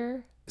New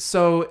Year?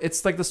 So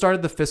it's like the start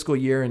of the fiscal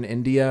year in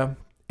India,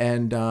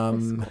 and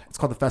it's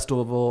called the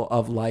Festival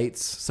of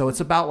Lights. So it's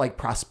about like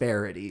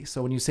prosperity.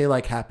 So when you say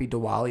like Happy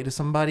Diwali to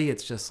somebody,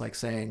 it's just like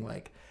saying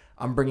like,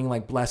 I'm bringing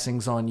like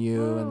blessings on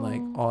you and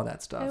like all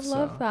that stuff. I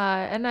love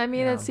that. And I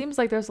mean, it seems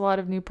like there's a lot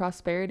of new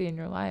prosperity in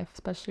your life,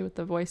 especially with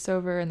the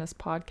voiceover and this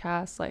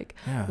podcast, like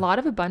a lot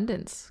of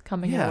abundance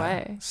coming your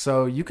way.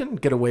 So you can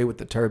get away with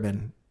the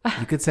turban.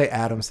 You could say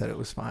Adam said it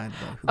was fine.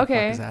 But who the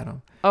fuck is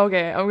Adam?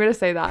 Okay, I'm going to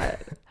say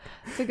that.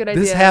 It's a good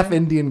idea. This half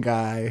Indian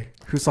guy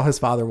who saw his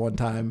father one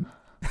time,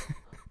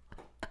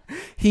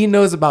 he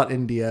knows about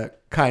India,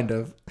 kind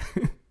of.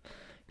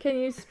 Can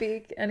you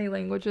speak any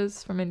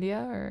languages from India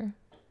or?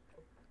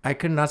 I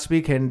cannot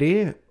speak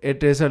Hindi.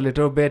 It is a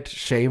little bit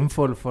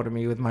shameful for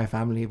me with my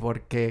family.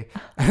 Porque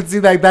see,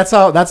 like that's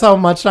how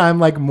much I'm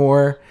like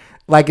more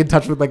like in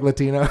touch with like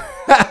Latino.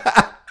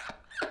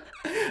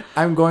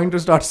 I'm going to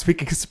start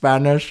speaking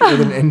Spanish with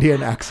an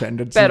Indian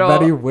accent. It's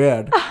very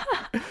weird.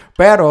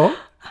 Pero,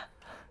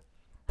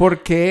 ¿por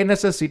qué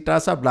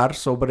necesitas hablar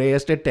sobre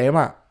este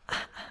tema?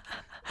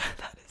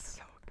 That is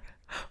so good.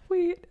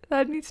 Wait,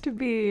 that needs to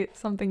be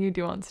something you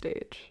do on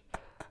stage.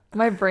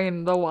 My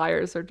brain, the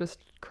wires are just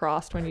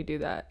crossed when you do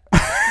that.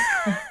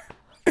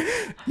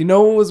 You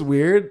know what was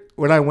weird?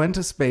 When I went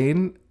to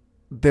Spain,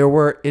 there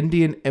were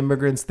Indian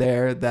immigrants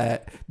there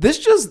that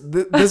this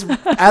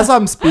as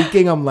I'm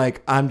speaking, I'm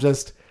like,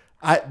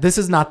 this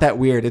is not that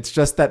weird. It's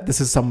just that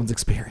this is someone's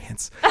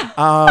experience.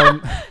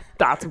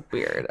 That's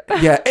weird.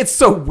 Yeah, it's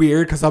so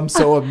weird because I'm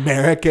so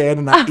American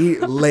and I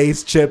eat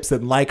Lay's chips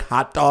and like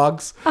hot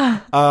dogs.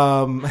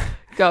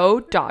 Go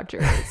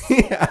Dodgers.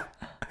 Yeah.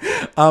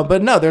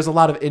 But no, there's a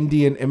lot of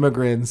Indian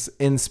immigrants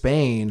in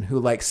Spain who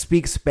like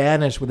speak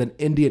Spanish with an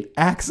Indian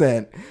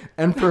accent.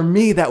 And for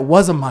me, that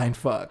was a mind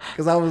fuck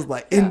because I was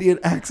like, Indian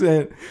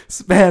accent,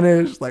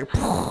 Spanish, like.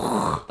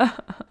 Yeah.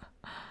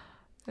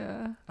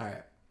 All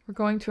right. We're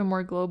going to a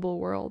more global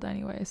world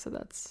anyway, so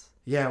that's.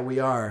 Yeah, we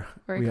are.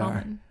 Very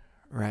common.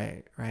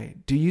 Right.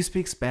 Do you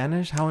speak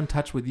Spanish? How in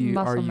touch with you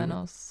Más are o you?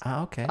 menos.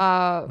 Okay.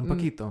 Un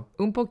poquito.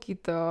 Un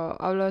poquito.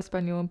 Hablo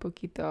español un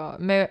poquito.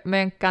 Me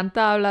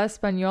encanta hablar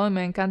español.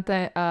 Me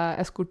encanta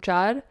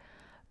escuchar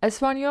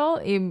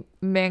español. Y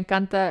me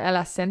encanta el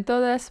acento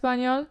de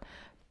español.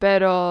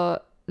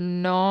 Pero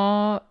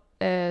no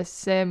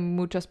sé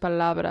muchas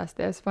palabras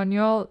de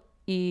español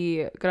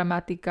y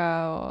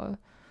gramática o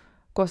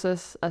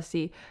cosas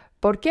así.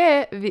 ¿Por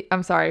qué?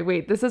 I'm sorry,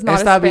 wait, this is not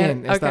está a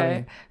bien, está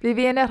bien.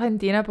 Viví en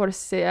Argentina por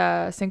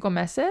 5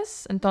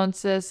 meses,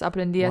 entonces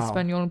aprendí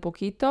español un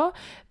poquito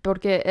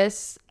porque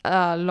es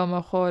la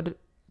mejor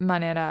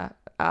manera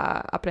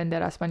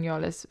aprender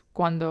español es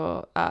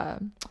cuando,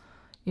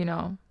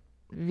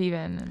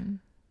 viven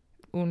en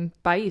un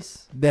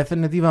país.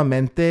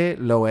 Definitivamente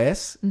lo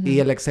es. Y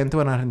el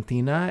acento en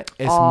Argentina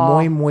es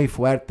muy, muy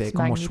fuerte, es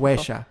como magnífico.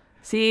 Suecia.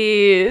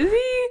 Sí,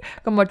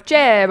 como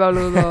che,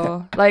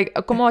 boludo. Like,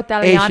 como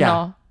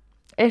italiano.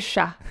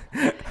 Ella.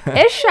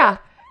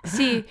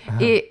 Sí,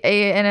 y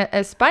en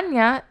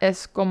España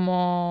es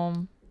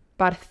como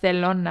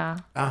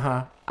Barcelona.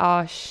 Ajá.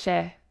 Oh,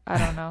 shit. I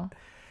don't know.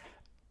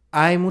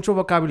 Hay mucho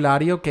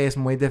vocabulario que es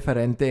muy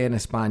diferente en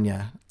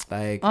España.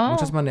 Like,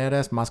 muchas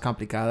maneras más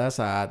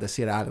complicadas a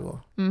decir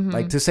algo.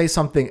 Like, to say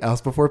something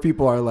else before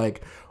people are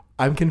like,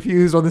 I'm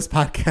confused on this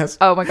podcast.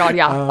 Oh my God,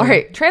 yeah. All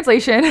right,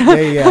 translation.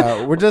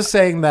 Yeah. We're just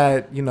saying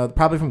that,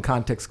 probably from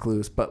context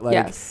clues, but like,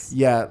 yes.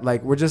 Yeah,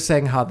 like we're just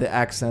saying how the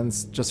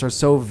accents just are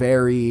so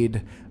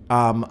varied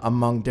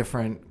among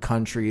different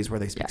countries where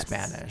they speak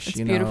Spanish, it's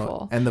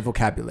beautiful. And the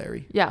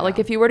vocabulary. Yeah, like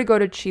if you were to go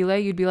to Chile,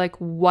 you'd be like,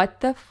 what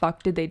the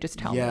fuck did they just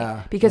tell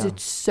me? Because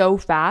it's so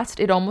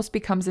fast. It almost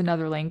becomes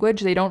another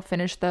language. They don't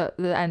finish the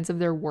ends of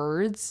their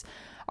words.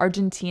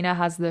 Argentina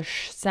has the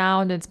sh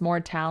sound. It's more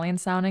Italian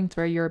sounding. It's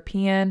very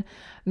European.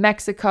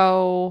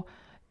 Mexico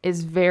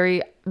is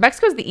the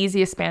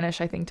easiest Spanish,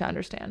 I think, to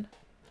understand.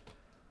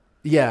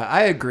 Yeah,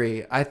 I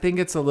agree. I think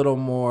it's a little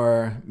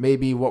more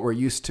maybe what we're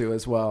used to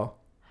as well.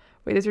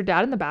 Wait, is your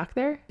dad in the back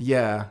there?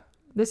 Yeah.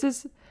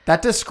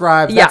 That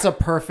describes, that's a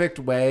perfect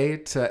way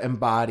to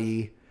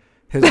embody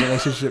his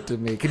relationship to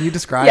me. Can you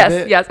describe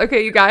it? Yes.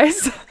 Okay, you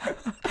guys.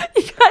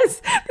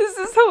 This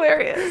is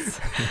hilarious.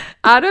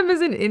 Adam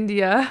is in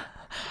India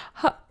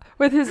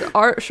with his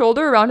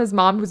shoulder around his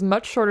mom, who's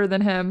much shorter than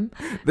him.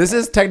 This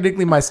is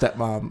technically my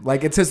stepmom.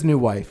 Like, it's his new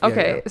wife.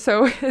 Okay,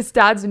 so his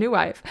dad's new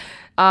wife,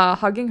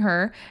 hugging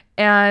her.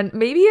 And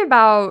maybe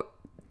about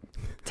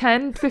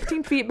 10,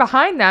 15 feet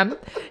behind them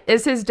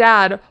is his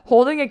dad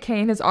holding a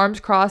cane, his arms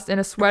crossed, in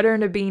a sweater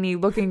and a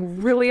beanie,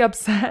 looking really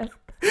upset.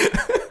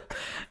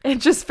 And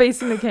just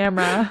facing the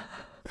camera.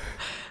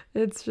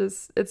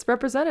 It's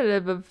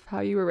representative of how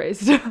you were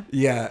raised.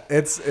 Yeah,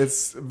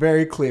 it's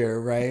very clear,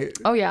 right?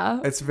 Oh, yeah.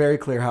 It's very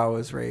clear how I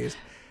was raised.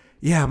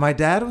 Yeah, my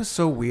dad was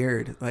so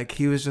weird. Like,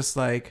 he was just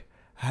like,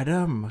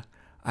 Adam,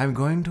 I'm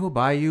going to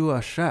buy you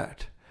a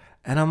shirt.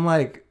 And I'm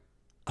like,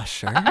 a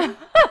shirt?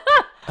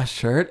 A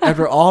shirt?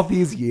 After all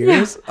these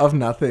years of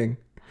nothing.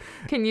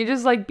 Can you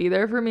just, like, be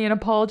there for me and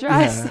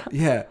apologize?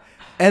 Yeah.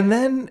 And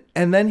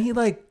then he,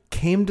 like,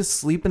 came to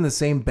sleep in the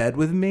same bed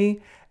with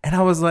me. And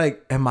I was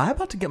like, am I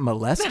about to get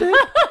molested? How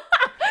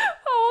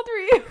old were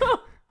you?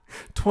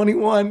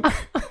 21.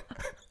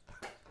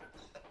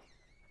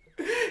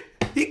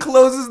 He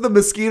closes the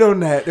mosquito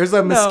net. There's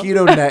a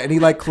mosquito net, and he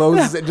like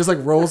closes it, just like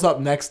rolls up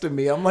next to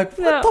me. I'm like,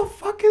 what the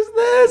fuck is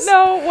this?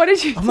 No, what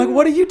did you do? I'm like,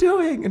 what are you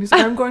doing? And he's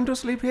like, I'm going to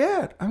sleep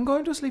here. I'm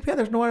going to sleep here.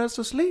 There's nowhere else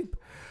to sleep.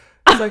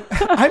 He's like,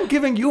 I'm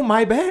giving you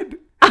my bed.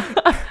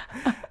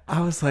 I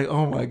was like,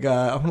 oh my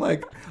God. I'm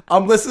like,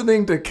 I'm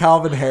listening to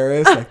Calvin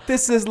Harris. Like,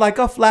 this is like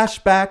a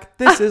flashback.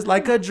 This is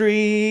like a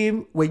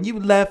dream when you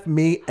left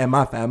me and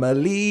my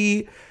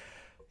family.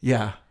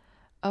 Yeah.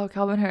 Oh,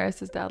 Calvin Harris,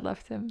 his dad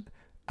left him.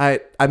 I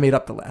made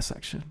up the last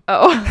section.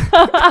 Oh.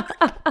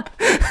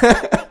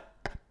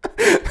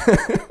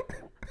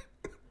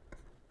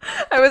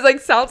 I was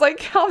like, sounds like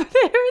Calvin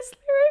Harris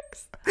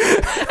lyrics.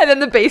 And then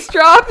the bass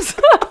drops.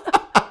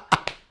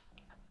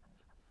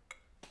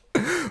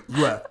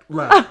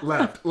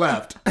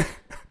 Left.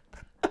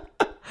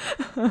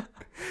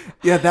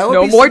 Yeah, that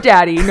would be... No more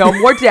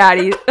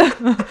daddy.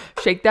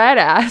 Shake that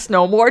ass.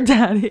 No more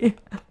daddy.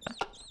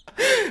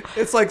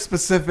 It's like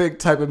specific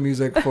type of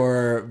music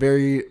for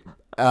very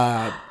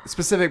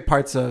specific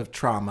parts of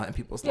trauma in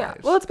people's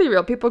lives. Well, let's be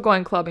real. People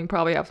going clubbing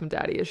probably have some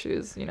daddy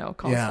issues,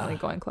 constantly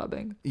going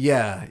clubbing.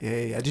 Yeah.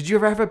 Did you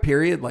ever have a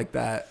period like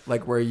that,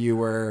 like where you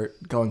were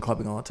going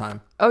clubbing all the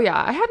time? Oh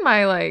yeah, I had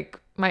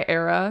my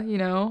era,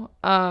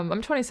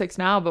 I'm 26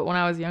 now, but when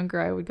I was younger,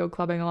 I would go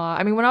clubbing a lot.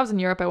 I mean, when I was in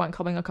Europe, I went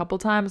clubbing a couple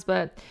times,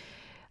 but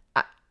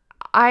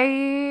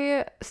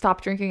I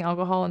stopped drinking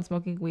alcohol and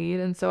smoking weed,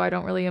 and so I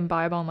don't really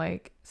imbibe on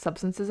like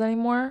substances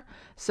anymore.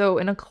 So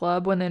in a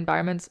club, when the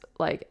environment's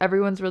like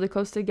everyone's really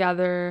close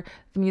together,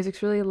 the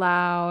music's really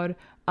loud,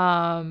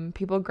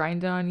 people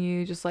grinding on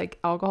you, just like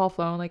alcohol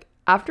flowing, like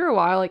after a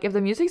while, like if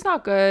the music's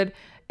not good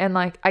and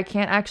like I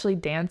can't actually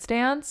dance,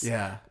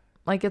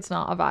 like it's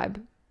not a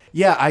vibe.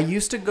 Yeah, I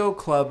used to go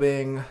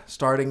clubbing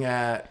starting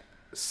at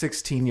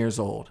 16 years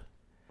old.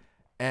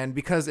 And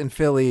because in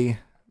Philly,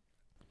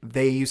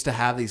 they used to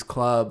have these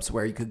clubs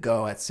where you could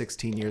go at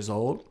 16 years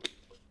old.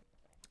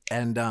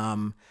 And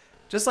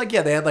just like,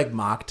 they had like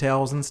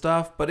mocktails and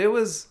stuff, but it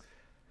was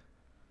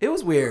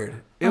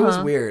weird. It was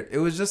weird. It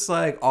was just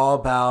like all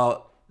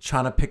about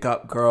trying to pick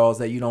up girls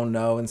that you don't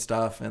know and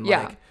stuff. And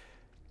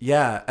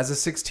as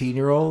a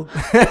 16-year-old...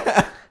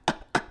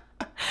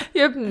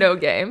 You have no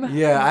game.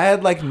 Yeah, I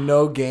had like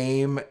no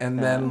game. And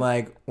then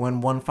like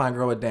when one fine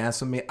girl would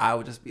dance with me, I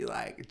would just be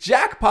like,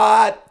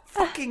 jackpot,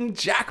 fucking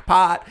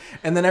jackpot.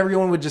 And then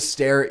everyone would just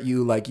stare at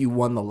you like you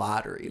won the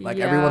lottery. Like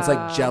everyone's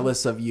like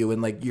jealous of you.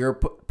 And like you're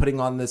putting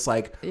on this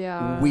like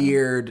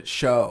weird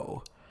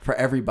show for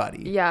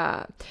everybody.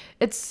 Yeah.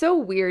 It's so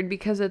weird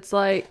because it's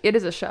like, it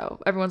is a show.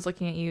 Everyone's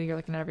looking at you. You're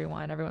looking at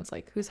everyone. Everyone's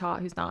like, who's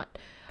hot? Who's not?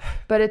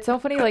 But it's so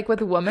funny, like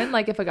with women,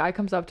 like if a guy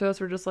comes up to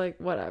us, we're just like,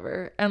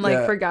 whatever. And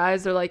like for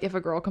guys, they're like, if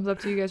a girl comes up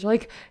to you guys, you're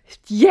like,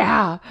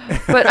 yeah.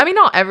 But I mean,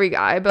 not every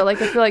guy, but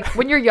like I feel like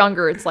when you're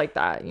younger, it's like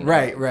that.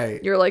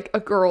 Right. You're like, a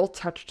girl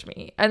touched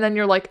me. And then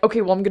you're like,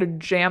 okay, well, I'm going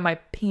to jam my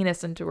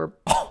penis into her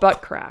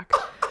butt crack.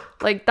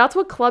 Like that's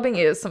what clubbing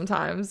is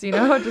sometimes,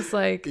 just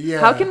like,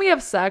 how can we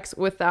have sex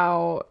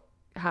without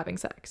having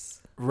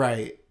sex?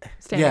 Right.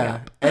 Standing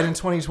up. And in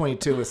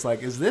 2022, it's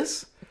like, is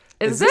this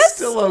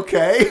still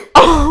okay?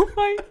 Oh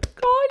my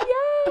God,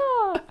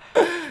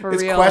 yeah. For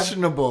it's real.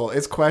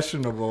 It's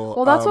questionable.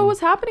 Well, that's what was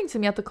happening to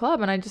me at the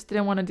club, and I just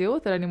didn't want to deal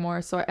with it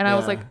anymore. So, I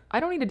was like, I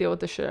don't need to deal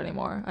with this shit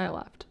anymore. I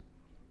left.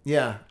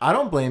 Yeah, I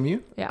don't blame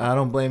you. Yeah. I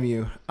don't blame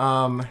you.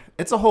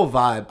 It's a whole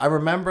vibe. I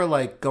remember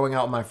like going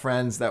out with my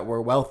friends that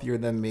were wealthier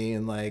than me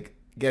and like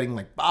getting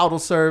like bottle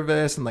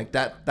service and like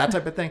that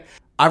type of thing.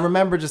 I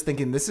remember just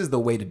thinking, this is the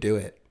way to do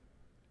it.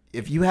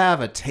 If you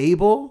have a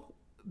table,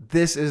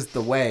 this is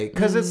the way.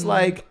 Because it's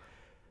like,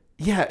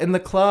 in the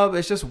club,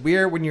 it's just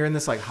weird when you're in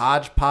this like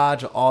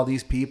hodgepodge of all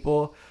these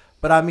people.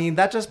 But I mean,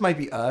 that just might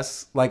be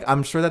us. Like,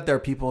 I'm sure that there are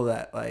people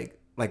that like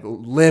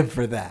live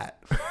for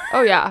that.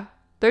 Oh, yeah.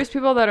 There's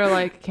people that are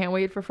like, can't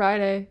wait for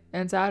Friday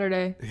and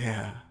Saturday.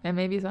 Yeah. And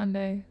maybe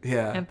Sunday.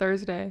 Yeah. And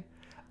Thursday.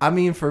 I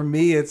mean, for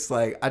me, it's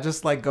like, I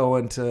just like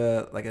going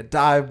to like a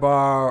dive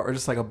bar or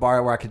just like a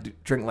bar where I could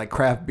drink like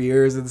craft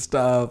beers and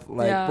stuff.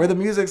 Like where the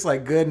music's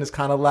like good and it's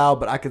kind of loud,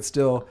 but I could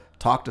still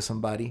talk to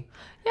somebody.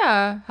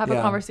 Yeah. Have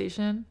a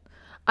conversation.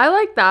 I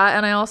like that.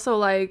 And I also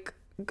like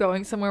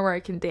going somewhere where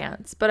I can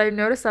dance. But I've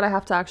noticed that I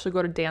have to actually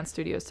go to dance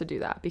studios to do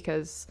that.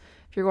 Because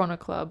if you're going to a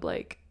club,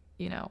 like,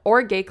 or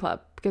a gay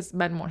club, because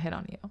men won't hit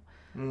on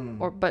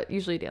you. But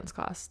usually dance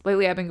class.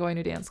 Lately, I've been going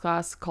to dance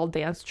class called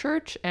Dance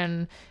Church,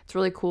 and it's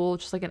really cool.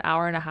 Just like an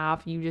hour and a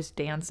half, you just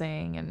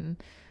dancing and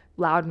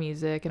loud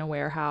music in a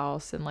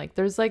warehouse, and like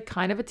there's like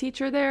kind of a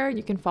teacher there.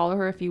 You can follow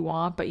her if you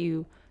want, but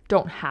you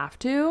don't have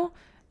to,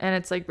 and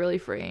it's like really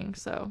freeing.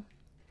 So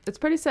it's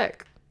pretty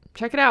sick.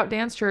 Check it out,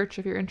 Dance Church,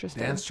 if you're interested.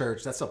 Dance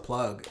Church, that's a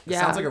plug. It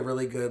sounds like a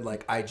really good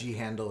like IG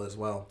handle as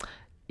well.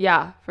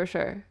 Yeah, for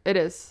sure, it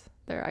is.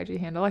 Their IG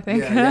handle, I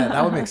think. Yeah,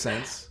 that would make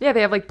sense. Yeah,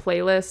 they have like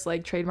playlists,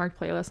 like trademark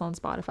playlists on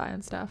Spotify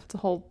and stuff.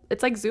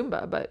 It's like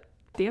Zumba, but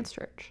Dance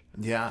Church.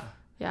 Yeah.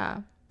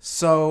 Yeah.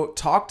 So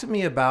talk to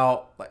me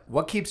about like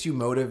what keeps you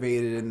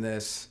motivated in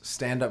this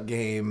stand-up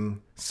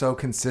game so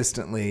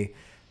consistently,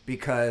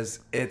 because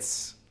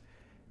it's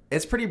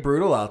pretty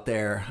brutal out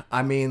there.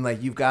 I mean,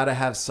 like you've got to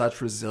have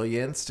such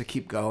resilience to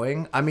keep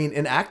going. I mean,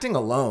 in acting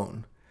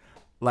alone,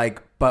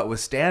 like, but with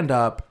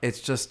stand-up, it's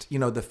just,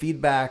 the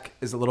feedback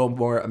is a little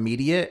more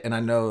immediate. And I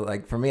know,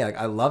 like, for me, like,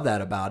 I love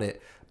that about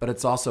it. But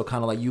it's also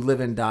kind of like you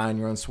live and die on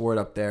your own sword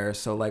up there.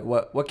 So, like,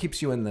 what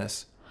keeps you in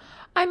this?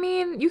 I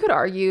mean, you could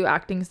argue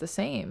acting's the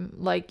same.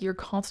 Like, you're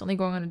constantly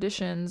going on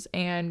auditions,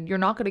 and you're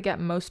not going to get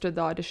most of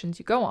the auditions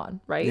you go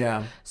on, right?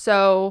 Yeah.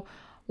 So,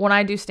 when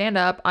I do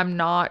stand-up, I'm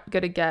not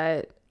going to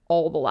get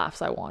all the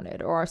laughs I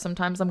wanted. Or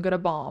sometimes I'm going to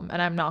bomb, and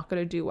I'm not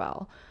going to do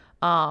well.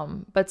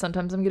 But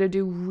sometimes I'm going to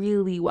do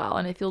really well,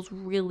 and it feels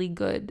really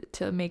good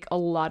to make a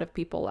lot of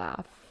people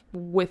laugh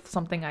with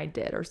something I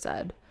did or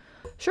said.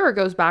 Sure, it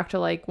goes back to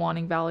like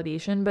wanting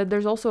validation, but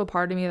there's also a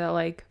part of me that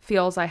like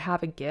feels I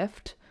have a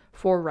gift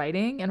for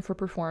writing and for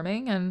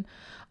performing, and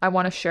I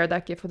want to share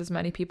that gift with as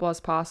many people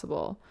as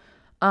possible.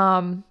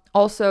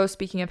 Also,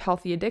 speaking of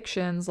healthy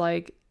addictions,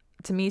 like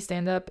to me,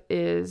 stand-up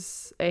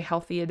is a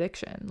healthy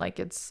addiction. Like,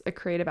 it's a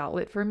creative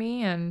outlet for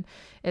me, and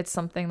it's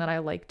something that I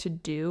like to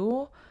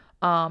do.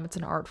 It's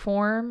an art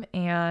form,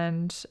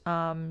 and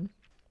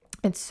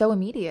it's so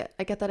immediate.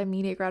 I get that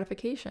immediate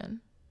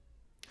gratification.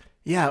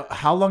 Yeah.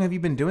 How long have you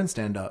been doing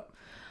stand-up?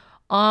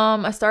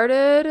 I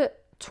started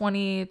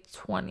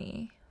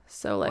 2020,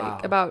 so like Wow.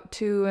 about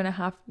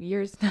 2.5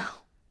 years now.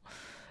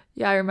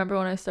 Yeah, I remember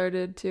when I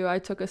started too. I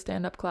took a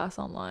stand-up class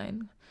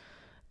online,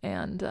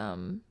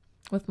 and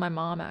with my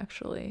mom,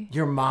 actually.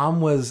 Your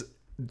mom was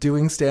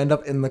doing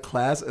stand-up in the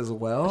class as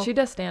well? She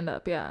does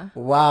stand-up, yeah.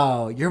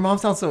 Wow. Your mom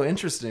sounds so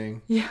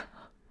interesting. Yeah.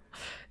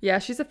 Yeah,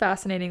 she's a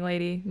fascinating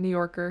lady, New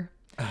Yorker.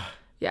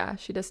 Yeah,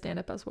 she does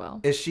stand-up as well.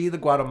 Is she the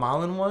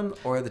Guatemalan one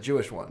or the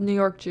Jewish one? New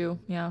York Jew,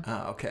 yeah.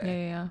 Oh,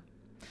 okay. Yeah.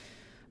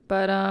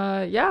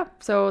 But yeah,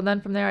 so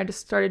then from there I just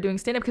started doing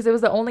stand-up because it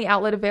was the only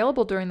outlet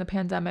available during the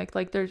pandemic.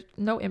 Like, there's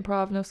no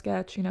improv, no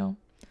sketch, you know.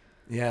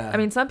 Yeah. I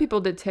mean, some people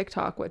did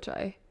TikTok, which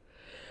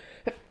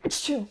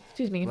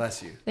excuse me.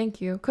 Bless you. Thank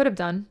you. Could have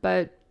done,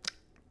 but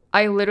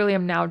I literally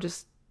am now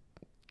just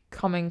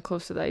coming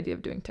close to the idea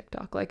of doing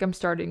TikTok. Like, I'm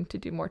starting to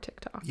do more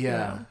TikTok. Yeah. You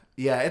know?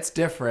 Yeah, it's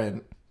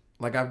different.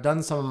 Like, I've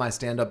done some of my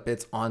stand-up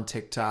bits on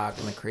TikTok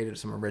and I created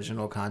some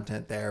original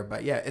content there.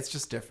 But yeah, it's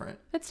just different.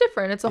 It's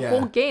different. It's a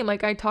whole game.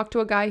 Like, I talked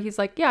to a guy. He's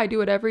like, yeah, I do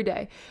it every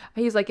day.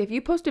 He's like, if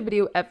you post a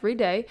video every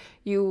day,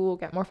 you will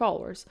get more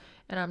followers.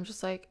 And I'm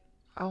just like,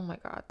 oh my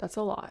God, that's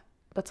a lot.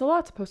 That's a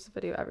lot to post a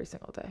video every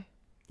single day.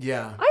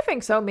 Yeah. I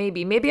think so.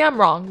 Maybe I'm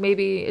wrong.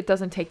 Maybe it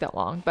doesn't take that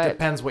long, but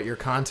depends what your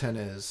content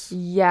is.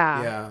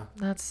 Yeah.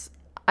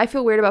 I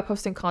feel weird about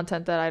posting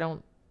content that I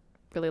don't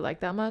really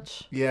like that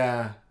much.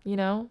 Yeah. You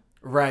know?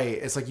 Right.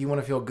 It's like you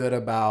want to feel good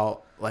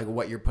about like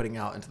what you're putting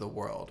out into the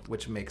world,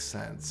 which makes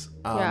sense.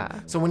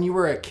 Yeah. So when you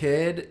were a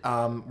kid,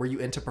 were you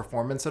into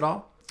performance at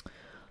all?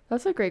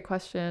 That's a great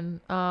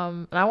question.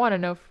 And I want to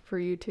know for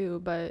you too,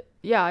 but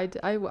yeah,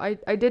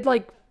 I did,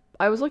 like,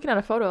 I was looking at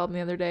a photo album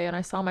the other day and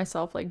I saw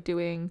myself like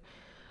doing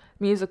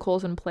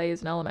musicals and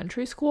plays in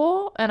elementary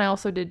school, and I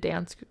also did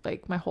dance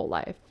like my whole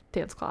life,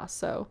 dance class.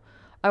 So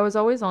I was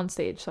always on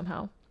stage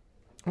somehow.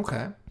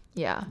 Okay.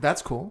 Yeah.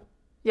 That's cool.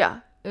 Yeah.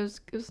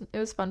 It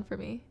was fun for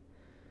me.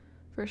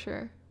 For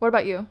sure. What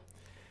about you?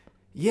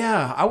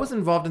 Yeah, I was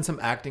involved in some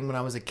acting when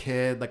I was a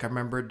kid. Like, I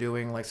remember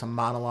doing like some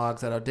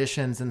monologues at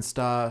auditions and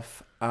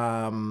stuff.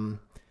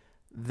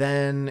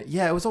 Then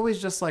yeah, it was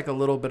always just like a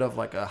little bit of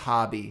like a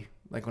hobby,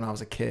 like when I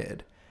was a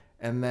kid.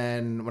 And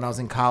then when I was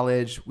in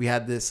college, we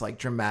had this like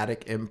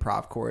dramatic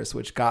improv course,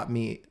 which got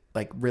me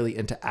like really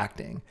into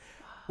acting,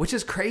 which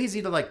is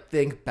crazy to like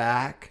think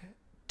back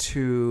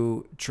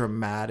to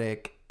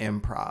dramatic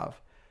improv.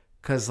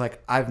 Cause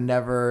like I've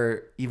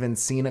never even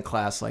seen a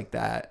class like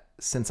that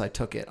since I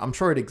took it. I'm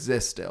sure it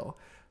exists still,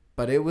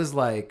 but it was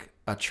like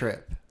a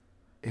trip.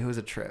 It was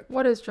a trip.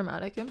 What is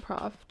dramatic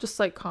improv? Just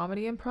like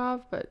comedy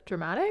improv, but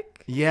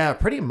dramatic? Yeah,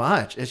 pretty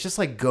much. It's just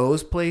like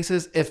goes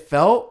places. It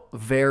felt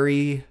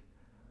very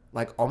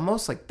like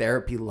almost like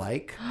therapy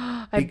like.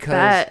 I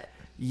bet.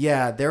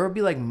 Yeah, there would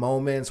be like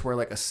moments where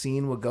like a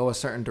scene would go a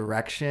certain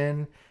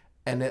direction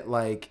and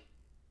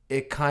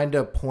it kind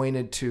of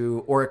pointed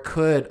to, or it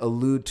could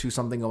allude to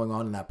something going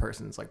on in that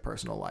person's like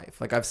personal life.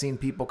 Like I've seen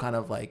people kind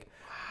of like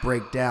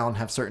break down,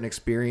 have certain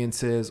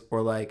experiences,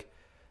 or like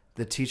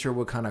the teacher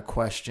would kind of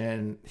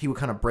question, he would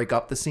kind of break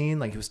up the scene.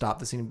 Like he would stop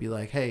the scene and be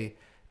like, hey,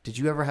 did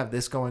you ever have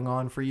this going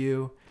on for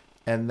you?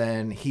 And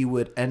then he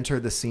would enter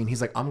the scene.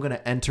 He's like, I'm going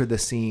to enter the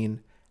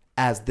scene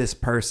as this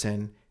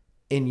person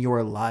in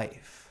your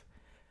life.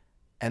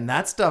 And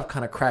that stuff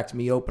kind of cracked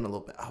me open a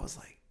little bit. I was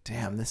like,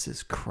 damn, this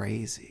is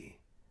crazy.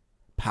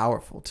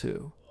 Powerful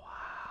too.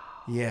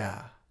 Wow.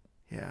 Yeah.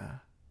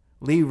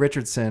 Lee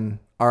Richardson,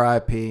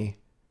 R.I.P.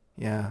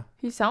 Yeah.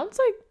 He sounds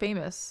like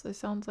famous. It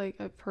sounds like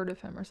I've heard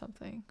of him or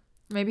something.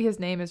 Maybe his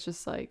name is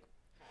just like,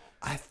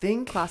 I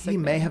think classic he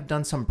may name. have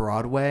done some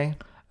Broadway.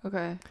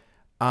 Okay.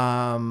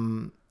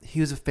 He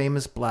was a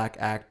famous black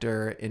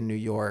actor in New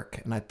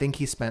York, and I think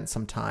he spent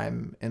some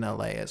time in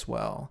LA as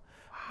well.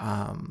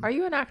 Are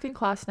you in acting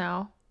class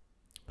now?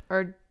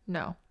 Or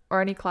no?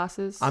 Or any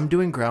classes? I'm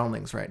doing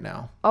Groundlings right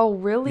now. Oh,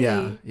 really?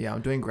 Yeah,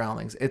 I'm doing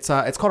Groundlings. It's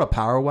called a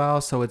powwow,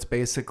 so it's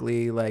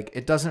basically like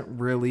it doesn't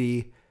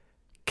really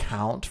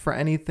count for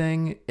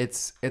anything.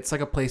 It's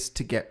like a place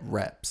to get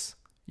reps.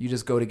 You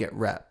just go to get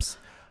reps.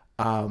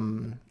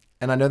 And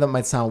I know that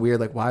might sound weird,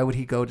 like why would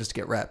he go just to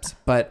get reps?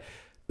 But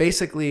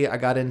basically, I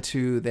got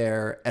into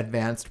their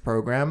advanced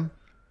program,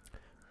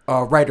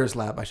 Writers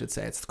Lab, I should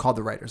say. It's called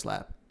the Writers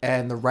Lab,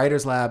 and the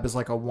Writers Lab is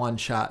like a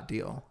one-shot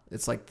deal.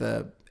 It's like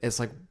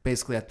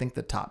basically I think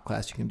the top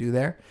class you can do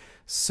there.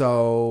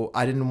 So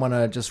I didn't want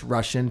to just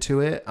rush into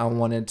it. I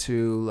wanted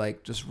to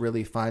like just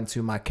really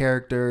fine-tune my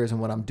characters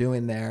and what I'm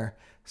doing there.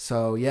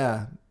 So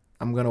yeah,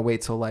 I'm gonna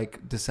wait till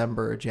like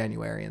December or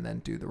January and then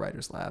do the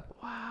Writers Lab.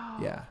 Wow.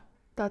 Yeah.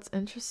 That's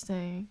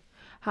interesting.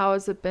 How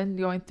has it been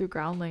going through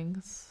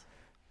Groundlings?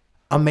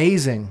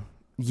 Amazing.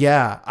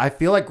 Yeah, I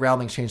feel like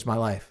Groundlings changed my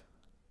life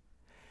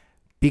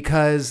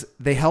because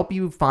they help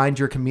you find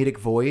your comedic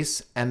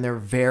voice, and they're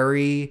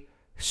very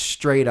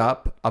straight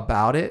up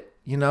about it.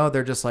 You know,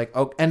 they're just like,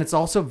 oh, and it's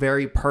also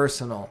very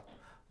personal.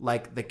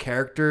 Like the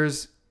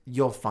characters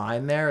you'll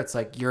find there, it's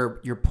like you're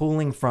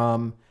pulling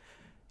from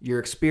your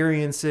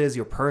experiences,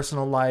 your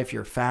personal life,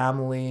 your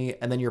family,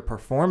 and then you're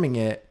performing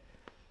it.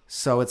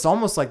 So it's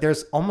almost like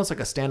there's almost like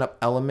a stand-up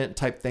element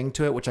type thing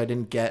to it, which I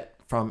didn't get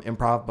from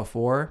improv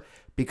before,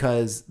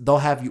 because they'll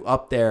have you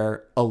up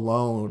there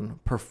alone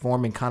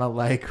performing, kind of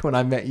like When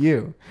I Met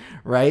You,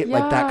 right? Yeah.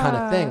 Like that kind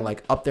of thing,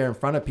 like up there in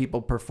front of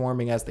people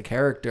performing as the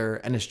character,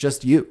 and it's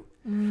just you.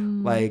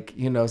 Like,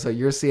 you know, so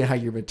you're seeing how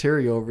your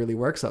material really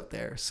works up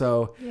there.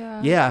 So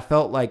yeah, I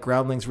felt like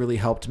Groundlings really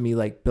helped me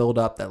like build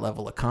up that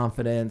level of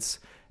confidence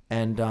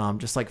and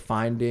just like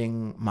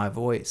finding my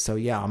voice. So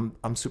yeah,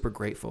 I'm super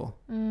grateful.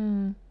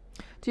 Do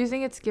you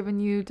think it's given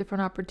you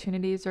different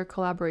opportunities or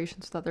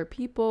collaborations with other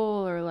people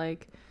or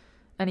like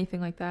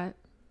anything like that?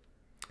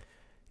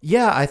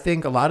 Yeah, I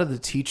think a lot of the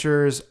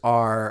teachers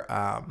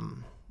are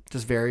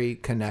just very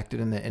connected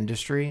in the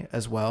industry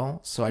as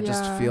well. So I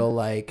just feel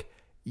like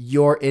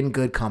you're in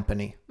good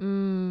company.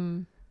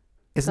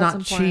 It's not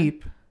important.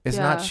 cheap. It's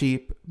not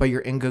cheap, but you're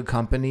in good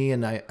company,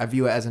 and I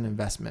view it as an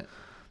investment.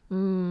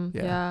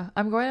 Yeah.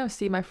 I'm going to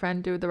see my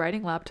friend do the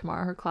writing lab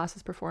tomorrow. Her class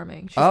is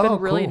performing. She's been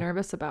really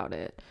nervous about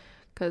it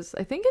because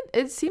I think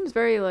it seems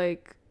very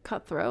like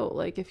cutthroat.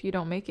 Like if you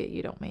don't make it,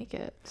 you don't make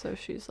it. So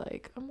she's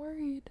like, I'm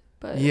worried,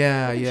 but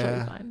she'll be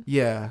fine.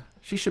 Yeah,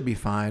 she should be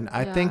fine.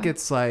 I think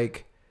it's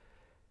like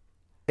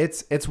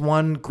it's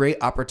one great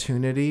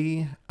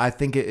opportunity. I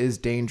think it is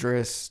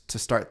dangerous to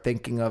start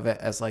thinking of it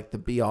as like the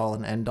be all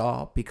and end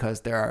all,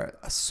 because there are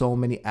so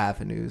many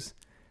avenues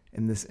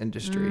in this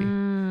industry.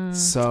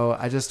 So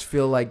I just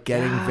feel like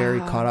getting very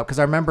caught up, because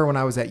I remember when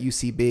I was at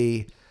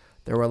UCB,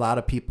 there were a lot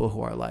of people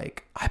who are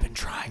like, I've been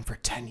trying for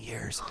 10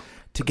 years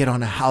to get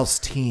on a house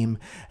team,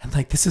 and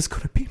like, this is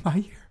going to be my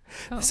year.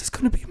 This is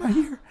going to be my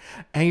year.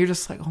 And you're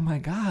just like, oh my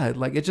God.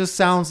 Like, it just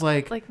sounds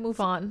like move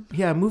on.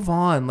 Yeah, move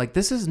on. Like,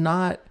 this does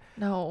not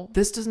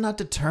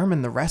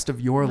determine the rest of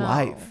your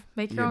life.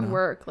 Make your own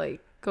work. Like,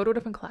 go to a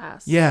different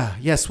class.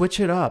 Yeah, switch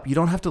it up. You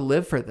don't have to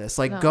live for this.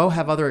 Like, go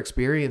have other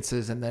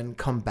experiences and then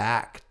come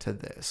back to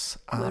this.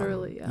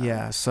 Literally,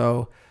 yeah.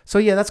 So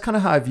yeah, that's kind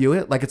of how I view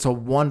it. Like, it's a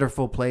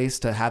wonderful place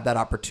to have that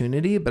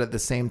opportunity, but at the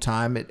same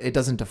time, it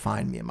doesn't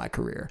define me in my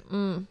career.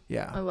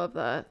 Yeah. I love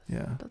that.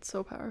 Yeah. That's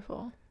so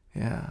powerful.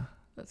 Yeah.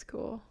 That's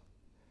cool.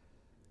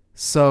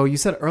 So you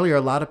said earlier,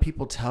 a lot of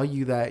people tell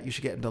you that you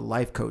should get into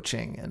life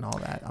coaching and all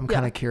that. I'm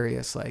kind of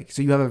curious. Like,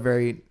 so you have a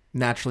very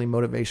naturally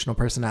motivational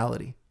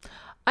personality.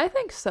 I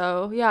think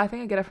so. Yeah, I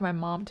think I get it from my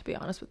mom, to be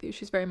honest with you.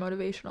 She's very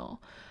motivational.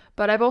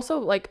 But I've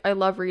also, I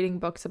love reading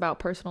books about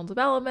personal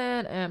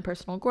development and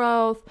personal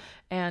growth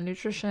and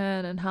nutrition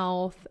and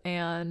health.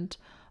 And,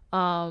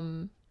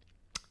 when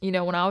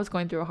I was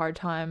going through a hard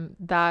time,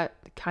 that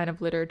kind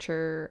of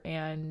literature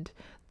and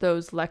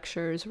those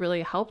lectures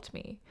really helped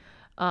me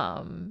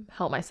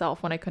help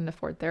myself when I couldn't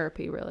afford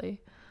therapy,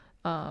 really.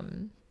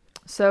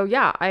 So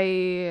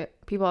yeah,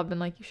 people have been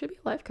like, you should be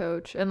a life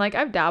coach. And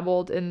I've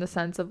dabbled in the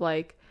sense of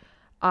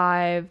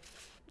I've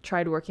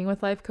tried working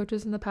with life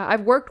coaches in the past.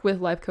 I've worked with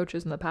life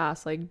coaches in the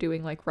past,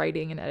 doing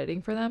writing and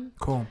editing for them.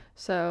 Cool.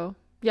 So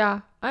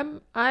yeah,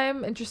 I'm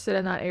interested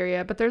in that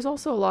area, but there's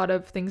also a lot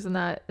of things in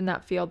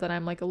that field that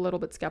I'm a little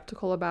bit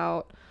skeptical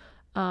about.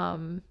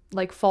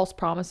 False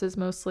promises,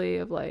 mostly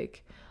of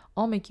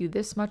I'll make you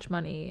this much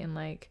money and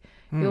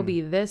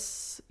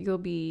you'll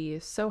be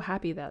so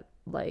happy that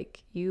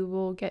you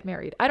will get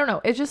married. I don't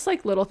know. It's just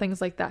little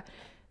things like that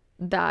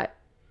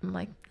I'm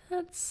like,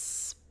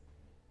 that's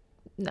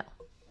no.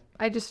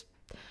 I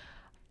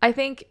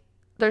think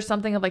there's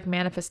something of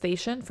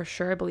manifestation for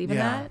sure. I believe in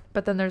that.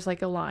 But then there's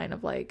a line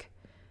of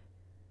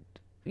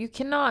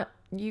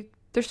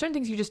there's certain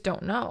things you just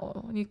don't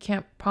know. You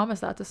can't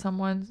promise that to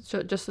someone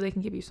just so they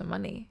can give you some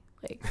money.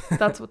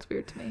 That's what's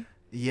weird to me.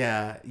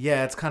 Yeah.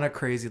 It's kind of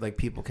crazy.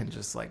 People can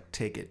just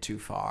take it too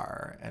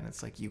far, and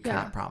it's you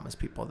can't promise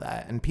people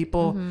that. And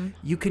people,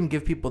 you can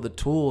give people the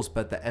tools,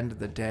 but at the end of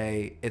the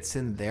day, it's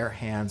in their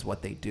hands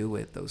what they do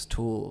with those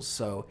tools.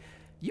 So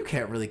you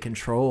can't really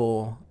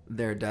control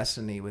their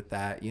destiny with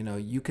that.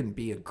 You can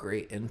be a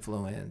great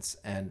influence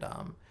and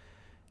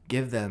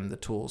give them the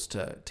tools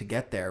to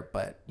get there,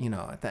 but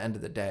at the end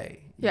of the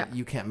day,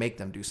 you can't make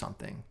them do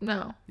something.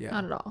 No,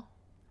 not at all.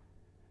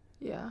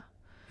 Yeah.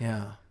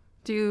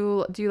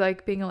 Do you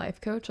like being a life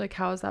coach?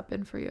 How has that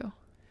been for you?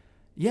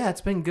 Yeah,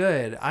 it's been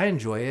good. I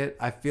enjoy it.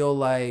 I feel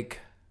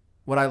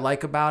what I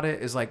like about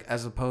it is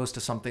as opposed to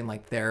something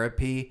like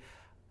therapy,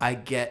 I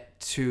get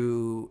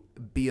to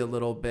be a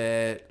little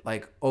bit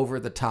over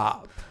the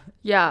top.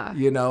 Yeah.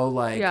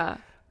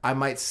 I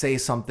might say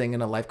something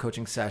in a life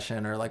coaching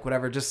session or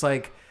whatever, just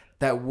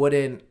that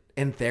wouldn't,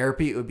 in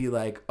therapy, it would be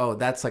oh,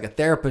 that's a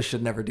therapist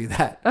should never do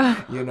that,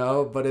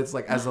 but it's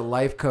as a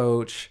life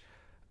coach,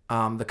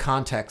 the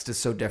context is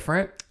so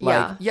different.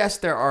 Yes,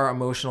 there are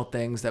emotional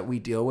things that we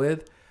deal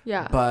with,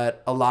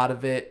 but a lot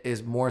of it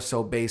is more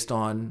so based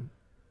on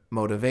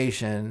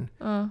motivation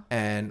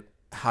and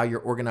how you're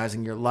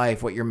organizing your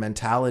life, what your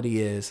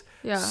mentality is.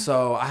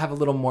 So I have a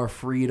little more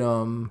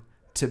freedom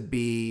to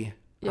be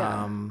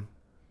Yeah.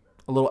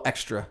 a little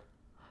extra.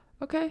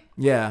 Okay.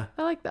 Yeah.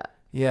 I like that.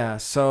 Yeah.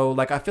 So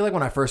like I feel like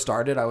when I first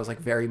started, I was like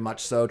very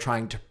much so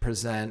trying to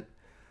present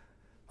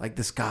like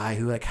this guy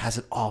who like has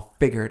it all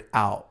figured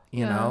out,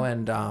 you know,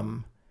 and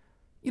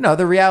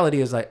the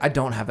reality is like I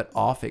don't have it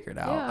all figured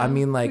out. Yeah, I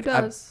mean, like, who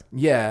does?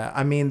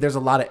 I mean, there's a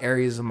lot of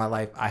areas of my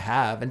life I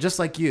have, and just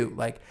like you,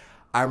 like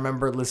I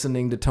remember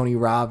listening to Tony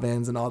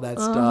Robbins and all that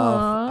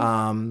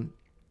stuff.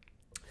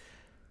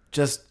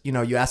 Just, you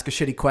know, you ask a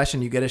shitty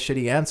question, you get a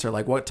shitty answer.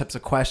 Like, what types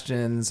of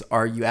questions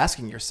are you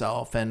asking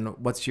yourself, and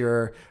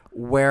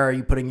where are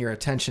you putting your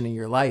attention in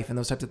your life, and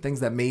those types of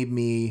things that made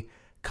me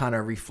kind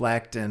of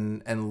reflect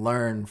and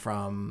learn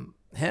from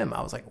him.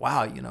 I was like,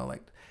 wow, you know,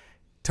 like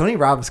Tony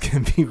Robbins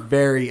can be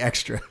very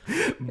extra,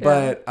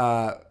 but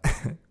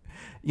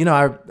you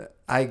know,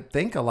 I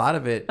think a lot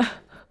of it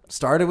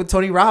started with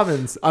Tony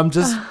Robbins. I'm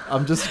just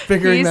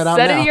figuring that out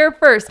now. You said it here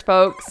first,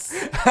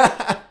 folks.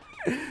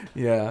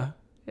 Yeah.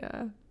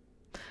 Yeah.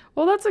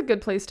 Well, that's a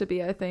good place to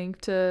be, I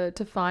think, to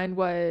find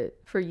what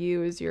for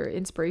you is your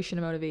inspiration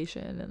and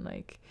motivation,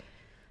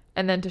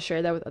 and then to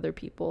share that with other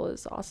people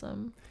is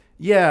awesome.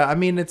 Yeah, I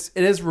mean, it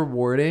is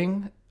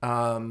rewarding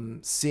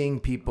seeing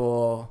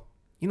people,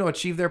 you know,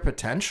 achieve their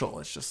potential.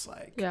 It's just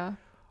like,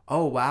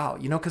 oh, wow.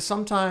 You know, because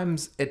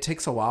sometimes it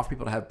takes a while for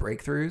people to have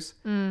breakthroughs.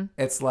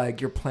 It's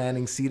like you're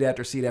planting seed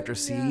after seed after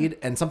seed,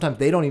 and sometimes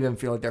they don't even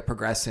feel like they're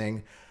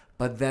progressing.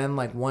 But then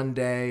like one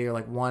day or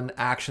like one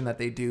action that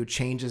they do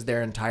changes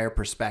their entire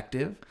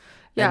perspective.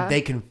 Yeah. And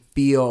they can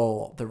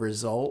feel the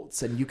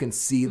results, and you can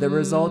see the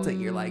results, and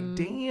you're like,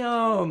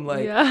 damn,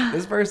 like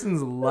this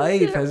person's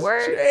life has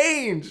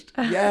changed.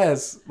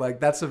 Yes. Like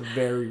that's a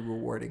very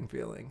rewarding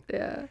feeling.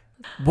 Yeah.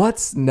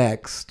 What's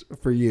next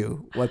for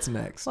you? What's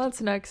next?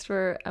 What's next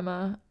for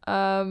Emma?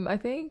 I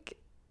think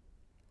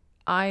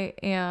I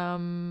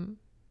am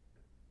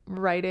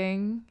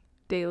writing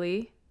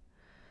daily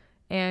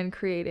and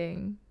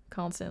creating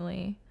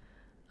constantly,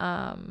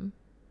 and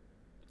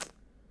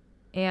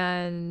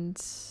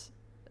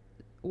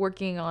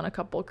working on a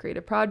couple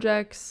creative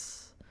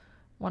projects.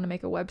 Want to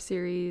make a web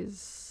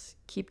series,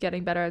 keep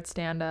getting better at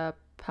stand-up,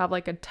 have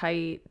like a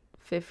tight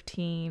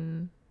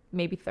 15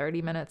 maybe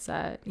 30-minute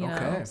set, you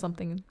know,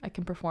 something I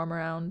can perform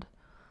around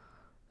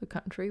the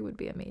country would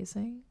be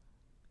amazing.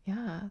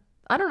 Yeah,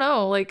 I don't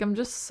know, like I'm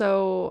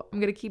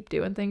gonna keep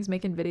doing things,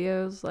 making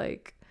videos,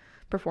 like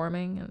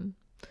performing and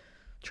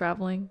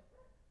traveling.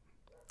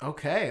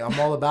 Okay, I'm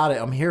all about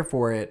it. I'm here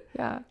for it.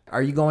 Yeah.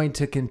 Are you going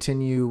to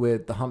continue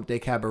with the Hump Day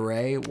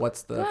Cabaret?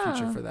 What's the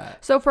future for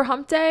that? So for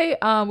Hump Day,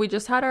 we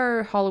just had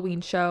our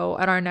Halloween show,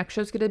 and our next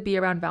show is going to be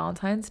around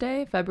Valentine's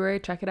Day, February.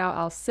 Check it out,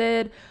 Al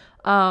Cid.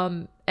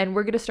 And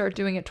we're going to start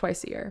doing it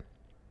twice a year.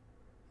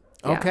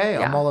 Okay,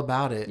 I'm all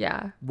about it.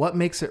 Yeah. What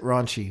makes it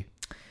raunchy?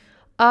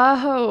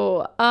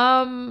 I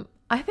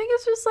think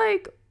it's just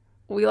like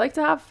we like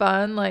to have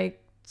fun.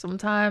 Like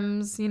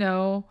sometimes, you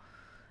know,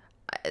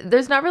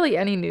 there's not really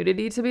any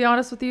nudity, to be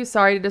honest with you.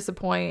 Sorry to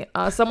disappoint.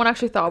 Someone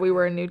actually thought we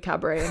were a nude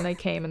cabaret, and they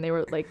came and they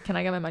were like, "Can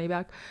I get my money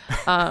back?"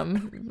 I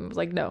was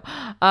like, "No,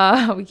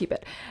 we keep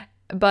it."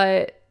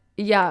 But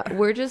yeah,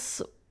 we're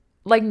just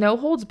like no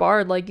holds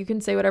barred. Like you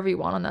can say whatever you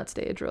want on that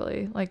stage,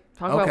 really. Like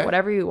talk about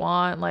whatever you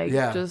want. Like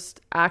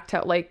just act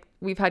out. Like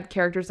we've had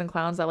characters and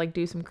clowns that like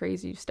do some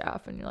crazy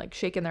stuff, and you're like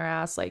shaking their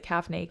ass like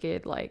half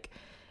naked, like.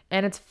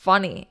 And it's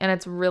funny, and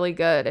it's really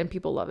good, and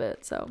people love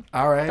it. So,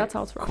 all right, that's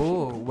how it's run.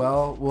 Cool.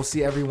 Well, we'll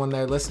see everyone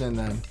there listening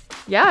then.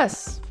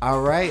 Yes.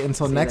 All right.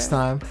 Until next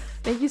time.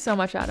 Thank you so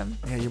much, Adam.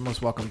 Yeah, you're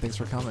most welcome. Thanks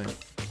for coming.